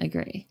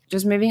 Agree.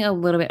 Just moving a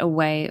little bit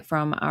away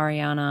from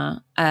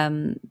Ariana,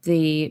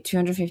 the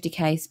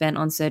 $250K spent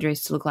on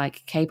surgeries to look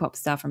like K-pop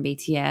star from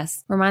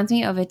BTS reminds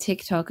me of a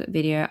TikTok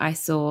video I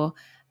saw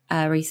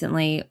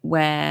recently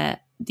where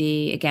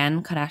the,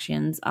 again,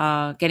 Kardashians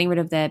are getting rid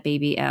of their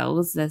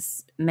BBLs.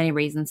 There's many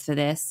reasons for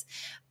this,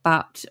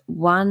 but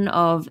one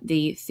of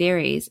the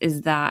theories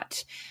is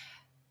that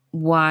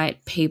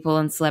white people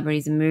and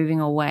celebrities are moving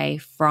away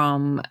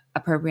from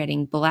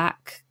appropriating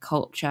Black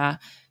culture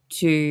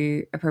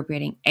to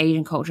appropriating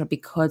Asian culture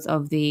because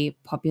of the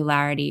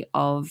popularity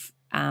of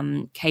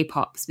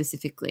K-pop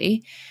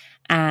specifically.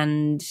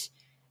 And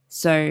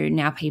so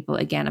now people,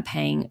 again, are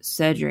paying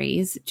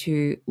surgeries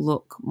to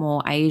look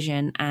more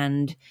Asian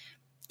and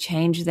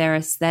change their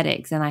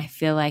aesthetics. And I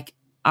feel like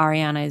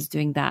Ariana is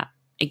doing that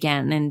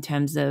again in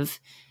terms of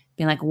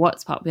being like,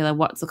 what's popular,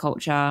 what's the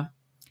culture,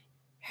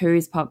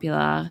 who's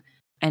popular,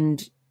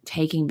 and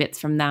taking bits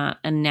from that.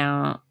 And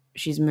now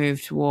she's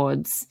moved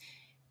towards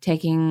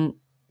taking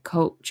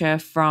culture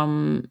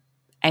from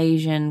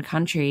Asian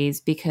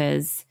countries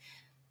because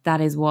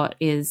that is what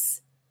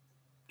is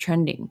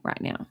trending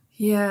right now.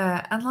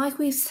 Yeah, and like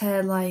we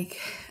said, like,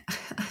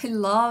 I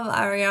love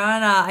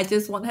Ariana. I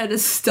just want her to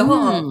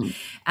stop.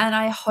 And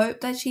I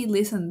hope that she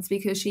listens,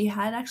 because she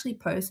had actually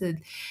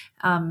posted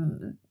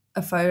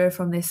a photo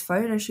from this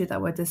photo shoot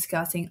that we're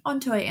discussing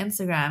onto her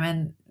Instagram,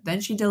 and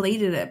then she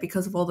deleted it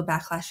because of all the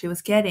backlash she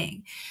was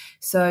getting.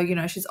 So, you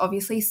know, she's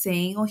obviously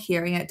seeing or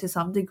hearing it to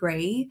some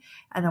degree,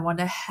 and I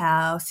wonder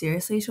how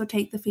seriously she'll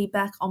take the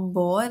feedback on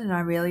board. And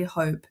I really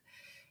hope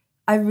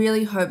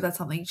that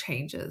something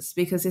changes,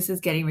 because this is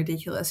getting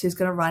ridiculous. She's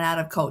going to run out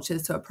of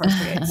cultures to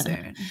appropriate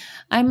soon.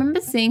 I remember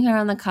seeing her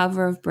on the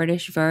cover of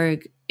British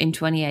Vogue in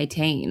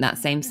 2018, that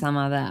same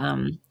summer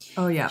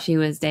that she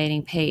was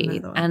dating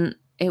Pete. And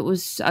it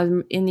was, I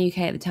was in the UK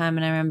at the time,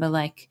 and I remember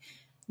like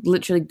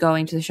literally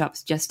going to the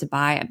shops just to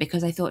buy it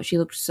because I thought she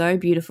looked so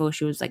beautiful.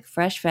 She was like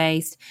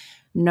fresh-faced,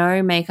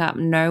 no makeup,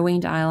 no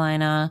winged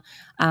eyeliner.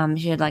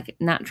 She had like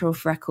natural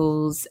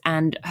freckles,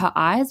 and her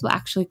eyes were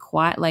actually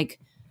quite like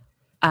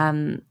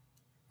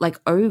like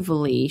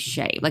overly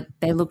shaped. Like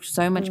they looked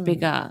so much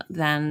bigger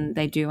than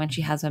they do when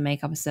she has her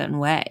makeup a certain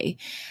way.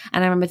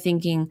 And I remember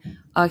thinking,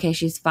 okay,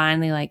 she's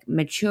finally like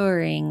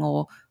maturing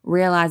or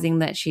realizing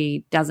that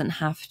she doesn't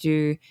have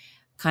to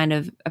kind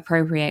of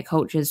appropriate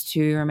cultures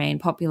to remain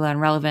popular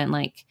and relevant.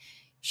 Like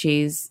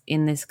she's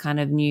in this kind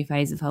of new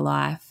phase of her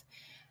life.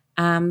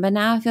 But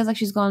now it feels like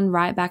she's gone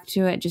right back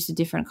to it, just a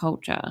different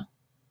culture.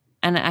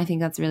 And I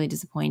think that's really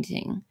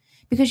disappointing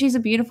because she's a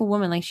beautiful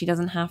woman. Like she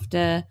doesn't have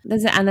to,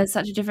 there's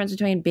such a difference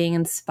between being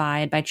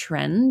inspired by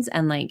trends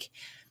and like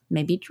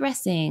maybe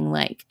dressing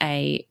like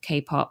a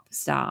K-pop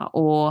star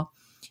or,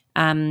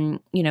 wearing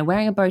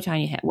a bow tie on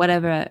your hair,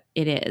 whatever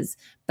it is.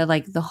 But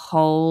like the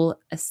whole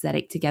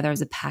aesthetic together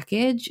as a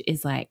package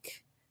is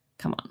like,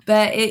 come on.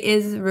 But it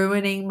is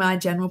ruining my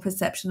general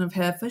perception of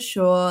her for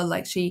sure.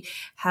 Like she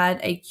had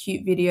a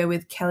cute video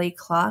with Kelly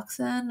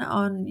Clarkson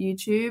on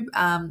YouTube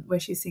where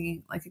she's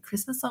singing like a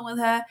Christmas song with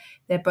her.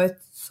 They're both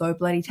so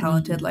bloody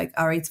talented. Like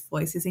Ari's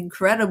voice is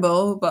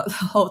incredible, but the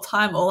whole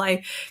time all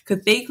I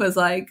could think was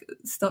like,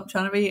 stop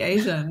trying to be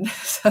Asian.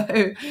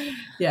 So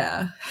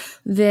yeah.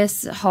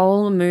 This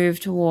whole move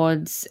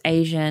towards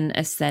Asian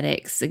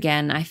aesthetics,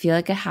 again, I feel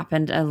like it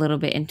happened a little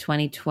bit in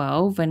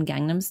 2012 when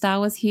Gangnam Style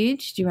was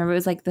huge. Do you remember? It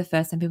was like the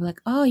first time people were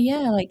like, oh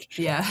yeah, like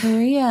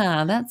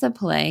Korea, that's a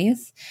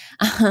place.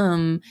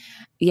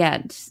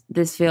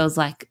 This feels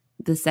like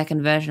the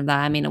second version of that.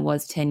 I mean, it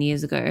was 10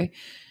 years ago.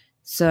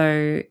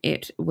 So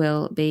it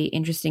will be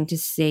interesting to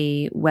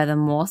see whether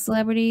more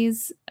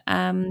celebrities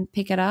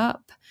pick it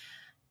up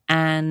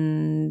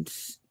and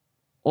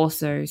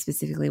also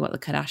specifically what the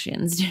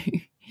Kardashians do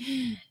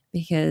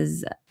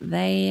because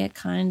they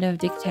kind of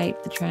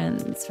dictate the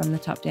trends from the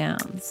top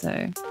down. So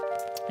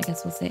I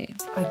guess we'll see.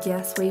 I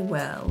guess we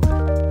will.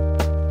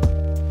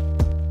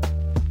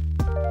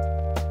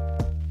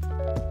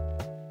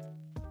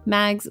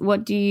 Mags,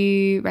 what do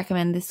you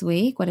recommend this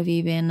week? What have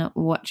you been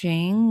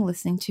watching,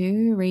 listening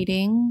to,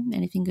 reading?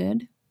 Anything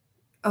good?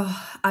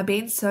 Oh, I've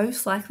been so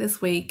slack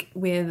this week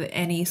with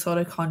any sort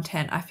of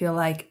content. I feel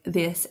like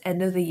this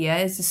end of the year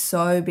is just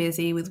so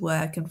busy with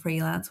work and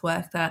freelance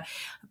work that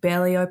I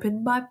barely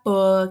opened my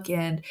book.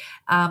 And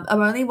I'm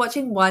only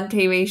watching one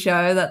TV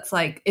show that's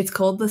like, it's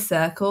called The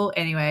Circle.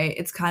 Anyway,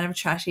 it's kind of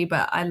trashy,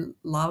 but I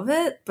love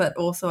it. But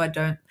also I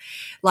don't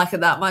like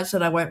it that much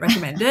that I won't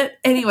recommend it.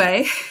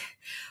 Anyway.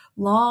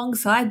 Long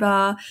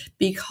sidebar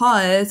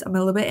because I'm a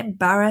little bit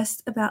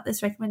embarrassed about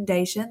this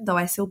recommendation, though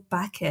I still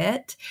back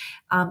it.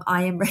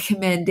 I am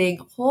recommending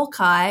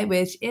Hawkeye,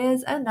 which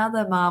is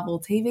another Marvel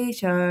TV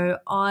show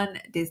on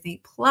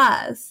Disney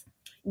Plus.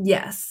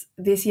 Yes,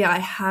 this year I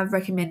have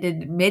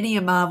recommended many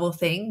a Marvel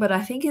thing, but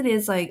I think it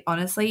is like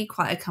honestly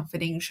quite a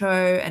comforting show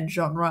and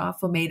genre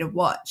for me to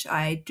watch.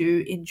 I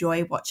do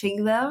enjoy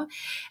watching them.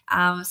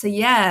 So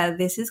yeah,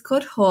 this is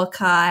called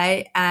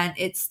Hawkeye and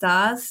it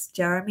stars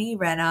Jeremy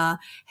Renner,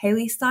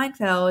 Haley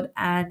Steinfeld,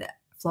 and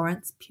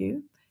Florence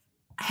Pugh.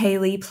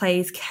 Haley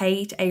plays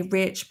Kate, a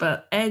rich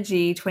but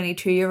edgy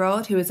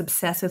 22-year-old who is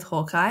obsessed with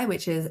Hawkeye,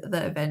 which is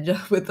the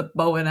Avenger with the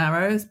bow and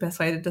arrows, best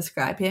way to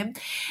describe him.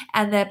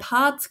 And their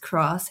paths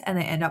cross and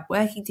they end up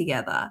working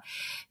together.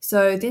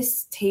 So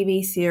this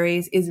TV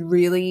series is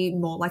really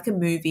more like a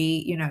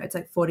movie. You know, it's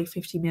like 40,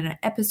 50-minute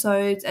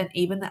episodes, and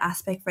even the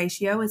aspect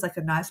ratio is like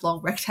a nice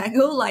long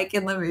rectangle like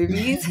in the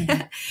movies.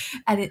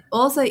 And it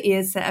also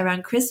is set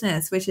around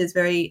Christmas, which is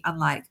very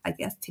unlike, I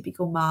guess,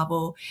 typical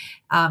Marvel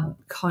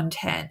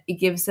content. It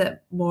gives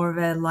it more of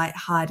a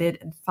lighthearted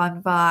and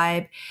fun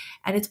vibe.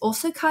 And it's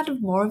also kind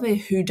of more of a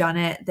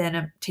whodunit than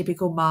a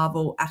typical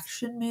Marvel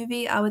action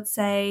movie, I would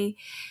say.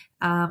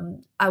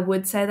 I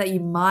would say that you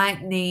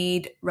might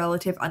need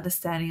relative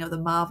understanding of the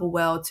Marvel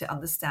world to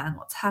understand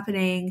what's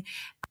happening.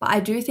 But I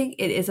do think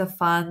it is a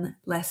fun,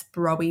 less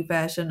bro-y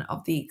version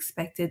of the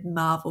expected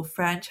Marvel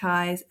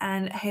franchise.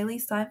 And Haley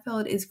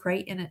Steinfeld is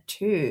great in it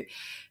too.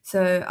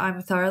 So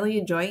I'm thoroughly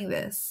enjoying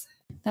this.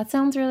 That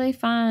sounds really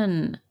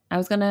fun. I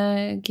was going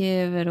to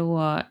give it a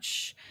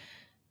watch,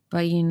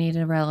 but you need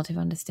a relative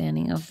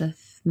understanding of the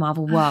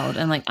Marvel world.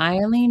 And like, I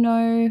only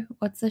know,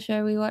 what's the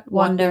show we watch?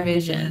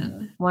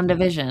 WandaVision. Wanda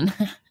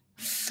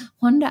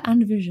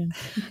and Vision.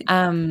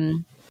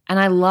 And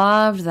I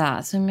loved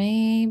that. So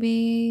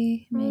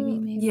maybe.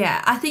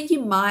 Yeah, I think you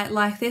might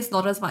like this,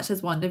 not as much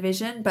as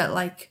WandaVision, but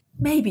like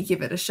maybe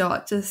give it a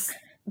shot. Just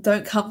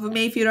don't come for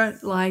me if you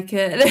don't like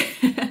it.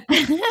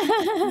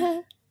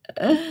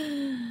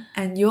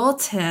 And your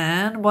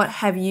turn. What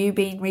have you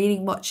been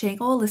reading,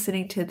 watching, or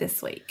listening to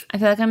this week? I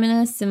feel like I'm in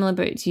a similar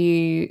boat to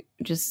you,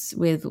 just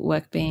with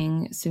work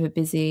being super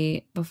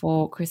busy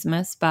before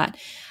Christmas. But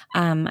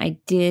I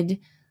did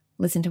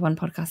listen to one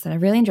podcast that I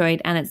really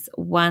enjoyed, and it's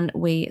one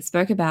we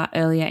spoke about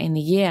earlier in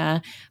the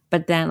year,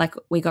 but then like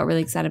we got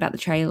really excited about the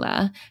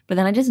trailer, but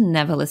then I just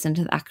never listened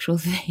to the actual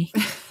thing.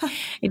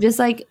 It just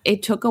like,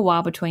 it took a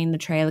while between the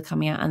trailer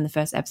coming out and the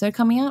first episode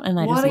coming out, and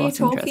I just lost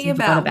interest. What are you talking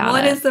about?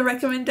 What is the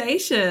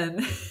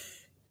recommendation?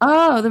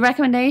 Oh, the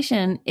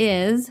recommendation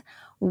is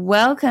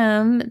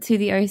welcome to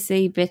the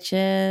OC,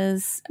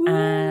 bitches.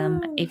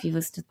 If you've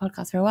listened to the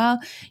podcast for a while,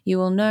 you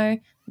will know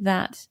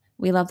that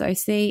we love the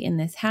OC in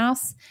this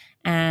house,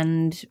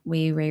 and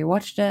we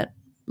rewatched it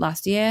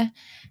last year.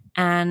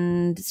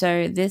 And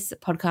so this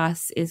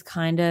podcast is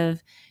kind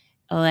of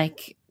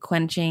like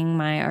quenching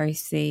my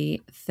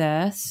OC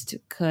thirst,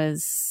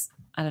 because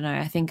I don't know,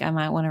 I think I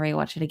might want to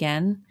rewatch it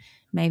again,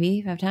 maybe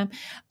if I have time.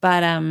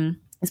 But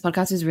this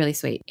podcast is really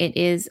sweet. It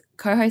is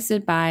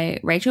co-hosted by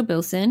Rachel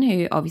Bilson,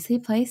 who obviously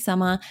plays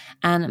Summer,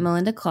 and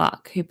Melinda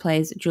Clark, who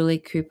plays Julie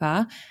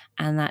Cooper,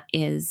 and that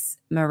is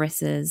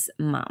Marissa's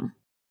mum.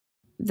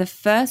 The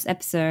first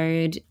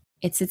episode,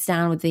 it sits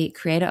down with the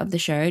creator of the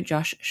show,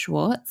 Josh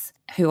Schwartz,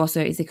 who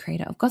also is the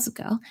creator of Gossip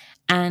Girl.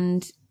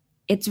 And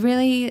it's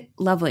really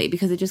lovely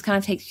because it just kind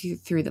of takes you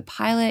through the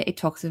pilot. It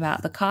talks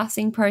about the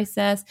casting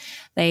process.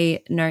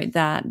 They note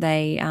that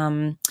they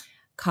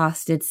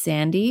casted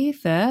Sandy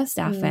first,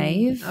 our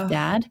fave,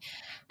 dad.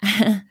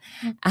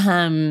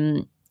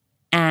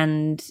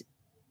 And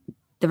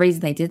the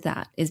reason they did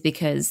that is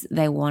because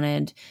they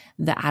wanted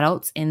the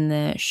adults in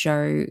the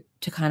show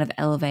to kind of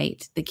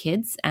elevate the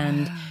kids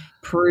and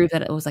prove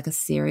that it was like a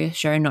serious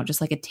show, not just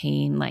like a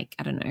teen, like,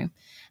 I don't know,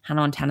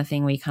 Hannah Montana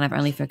thing where you kind of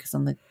only focus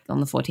on the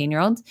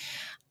 14-year-olds.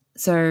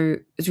 So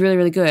it's really,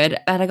 really good.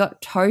 And I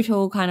got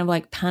total kind of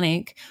like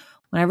panic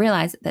when I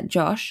realized that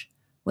Josh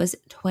was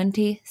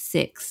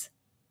 26.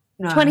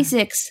 No.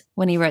 26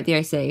 when he wrote the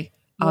OC.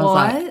 I was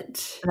like,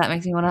 that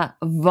makes me want to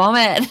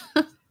vomit.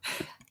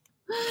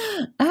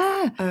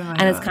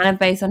 And it's kind of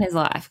based on his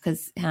life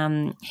because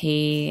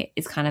he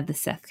is kind of the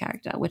Seth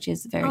character, which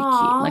is very cute.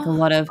 Like a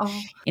lot of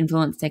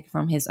influence taken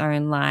from his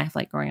own life,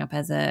 like growing up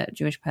as a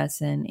Jewish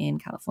person in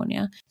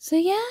California. So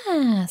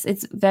yes,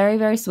 it's very,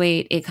 very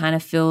sweet. It kind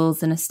of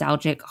fills the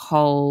nostalgic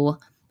hole.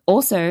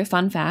 Also,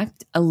 fun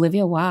fact,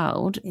 Olivia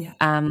Wilde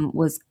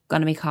was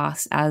going to be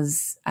cast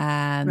as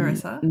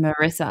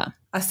Marissa.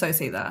 I so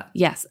see that.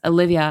 Yes,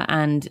 Olivia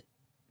and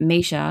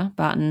Misha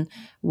Barton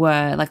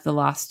were like the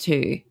last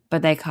two,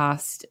 but they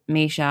cast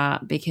Misha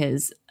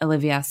because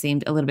Olivia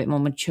seemed a little bit more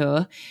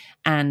mature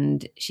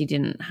and she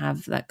didn't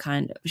have that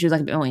she was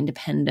like a bit more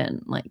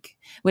independent, like,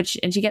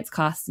 and she gets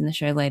cast in the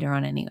show later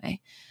on anyway.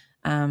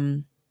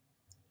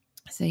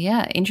 So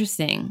yeah,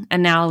 interesting.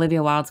 And now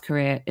Olivia Wilde's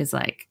career is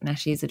like, now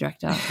she's a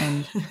director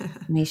and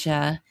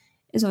Misha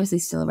is obviously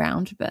still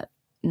around, but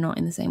not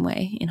in the same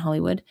way in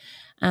Hollywood.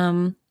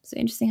 So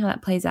interesting how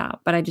that plays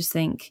out. But I just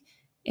think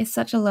it's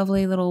such a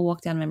lovely little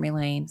walk down memory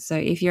lane. So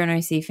if you're an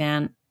OC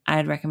fan,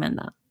 I'd recommend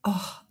that.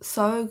 Oh,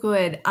 so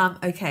good.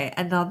 Okay,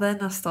 another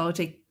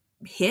nostalgic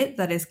hit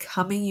that is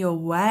coming your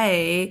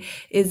way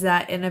is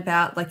that in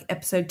about like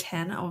episode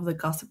 10 of the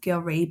Gossip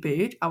Girl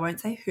reboot, I won't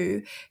say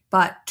who,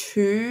 but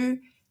two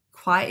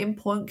quite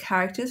important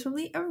characters from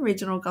the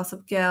original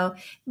Gossip Girl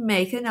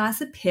make a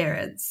nice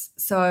appearance.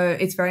 So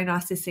it's very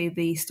nice to see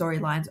the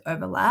storylines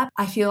overlap.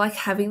 I feel like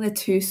having the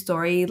two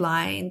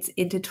storylines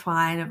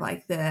intertwine of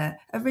like the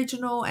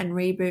original and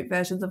reboot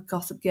versions of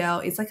Gossip Girl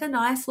is like a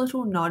nice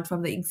little nod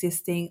from the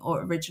existing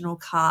or original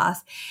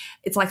cast.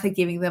 It's like they're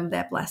giving them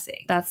their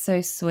blessing. That's so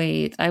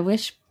sweet. I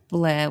wish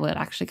Blair would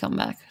actually come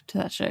back to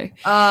that show.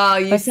 Oh,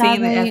 you've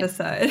seen the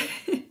episode.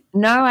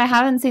 No, I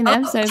haven't seen the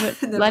episode,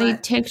 but bloody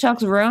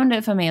TikTok's ruined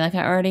it for me. Like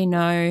I already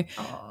know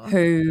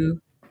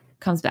who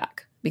comes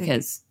back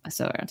because I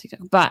saw it on TikTok.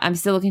 But I'm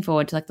still looking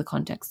forward to like the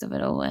context of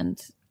it all and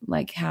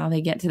like how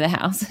they get to the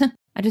house.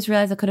 I just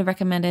realized I could have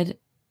recommended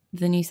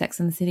the new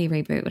Sex and the City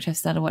reboot, which I've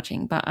started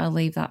watching, but I'll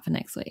leave that for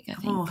next week, I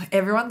think. Oh,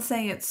 everyone's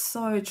saying it's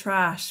so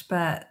trash,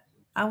 but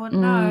I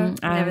wouldn't know.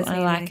 I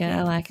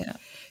like it.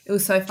 It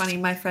was so funny.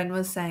 My friend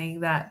was saying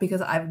that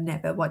because I've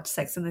never watched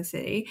Sex and the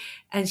City,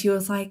 and she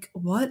was like,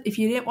 what? If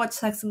you didn't watch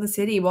Sex and the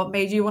City, what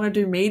made you want to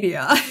do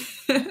media?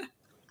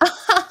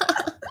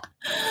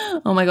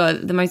 Oh my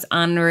God, the most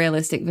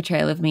unrealistic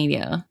portrayal of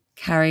media.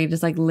 Carrie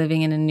just like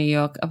living in a New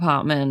York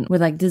apartment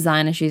with like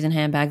designer shoes and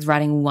handbags,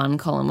 writing one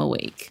column a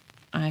week.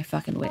 I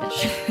fucking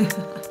wish.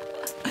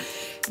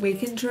 We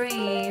can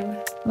dream.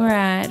 All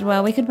right.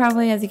 Well, we could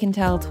probably, as you can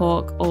tell,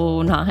 talk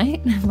all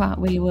night, but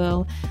we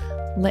will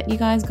let you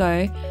guys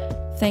go.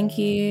 Thank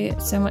you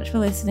so much for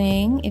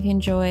listening. If you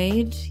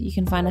enjoyed, you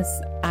can find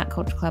us at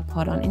Culture Club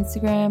Pod on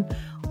Instagram,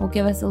 or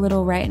give us a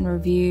little rate and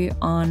review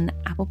on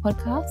Apple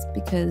Podcasts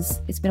because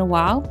it's been a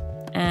while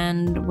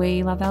and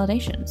we love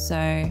validation. So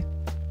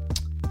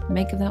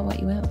make of that what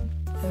you will.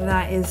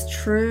 That is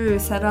true.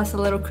 Send us a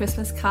little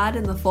Christmas card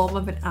in the form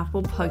of an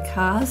Apple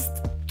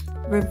Podcast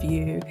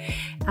review.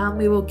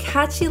 We will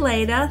catch you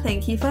later.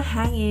 Thank you for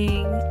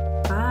hanging.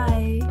 Bye.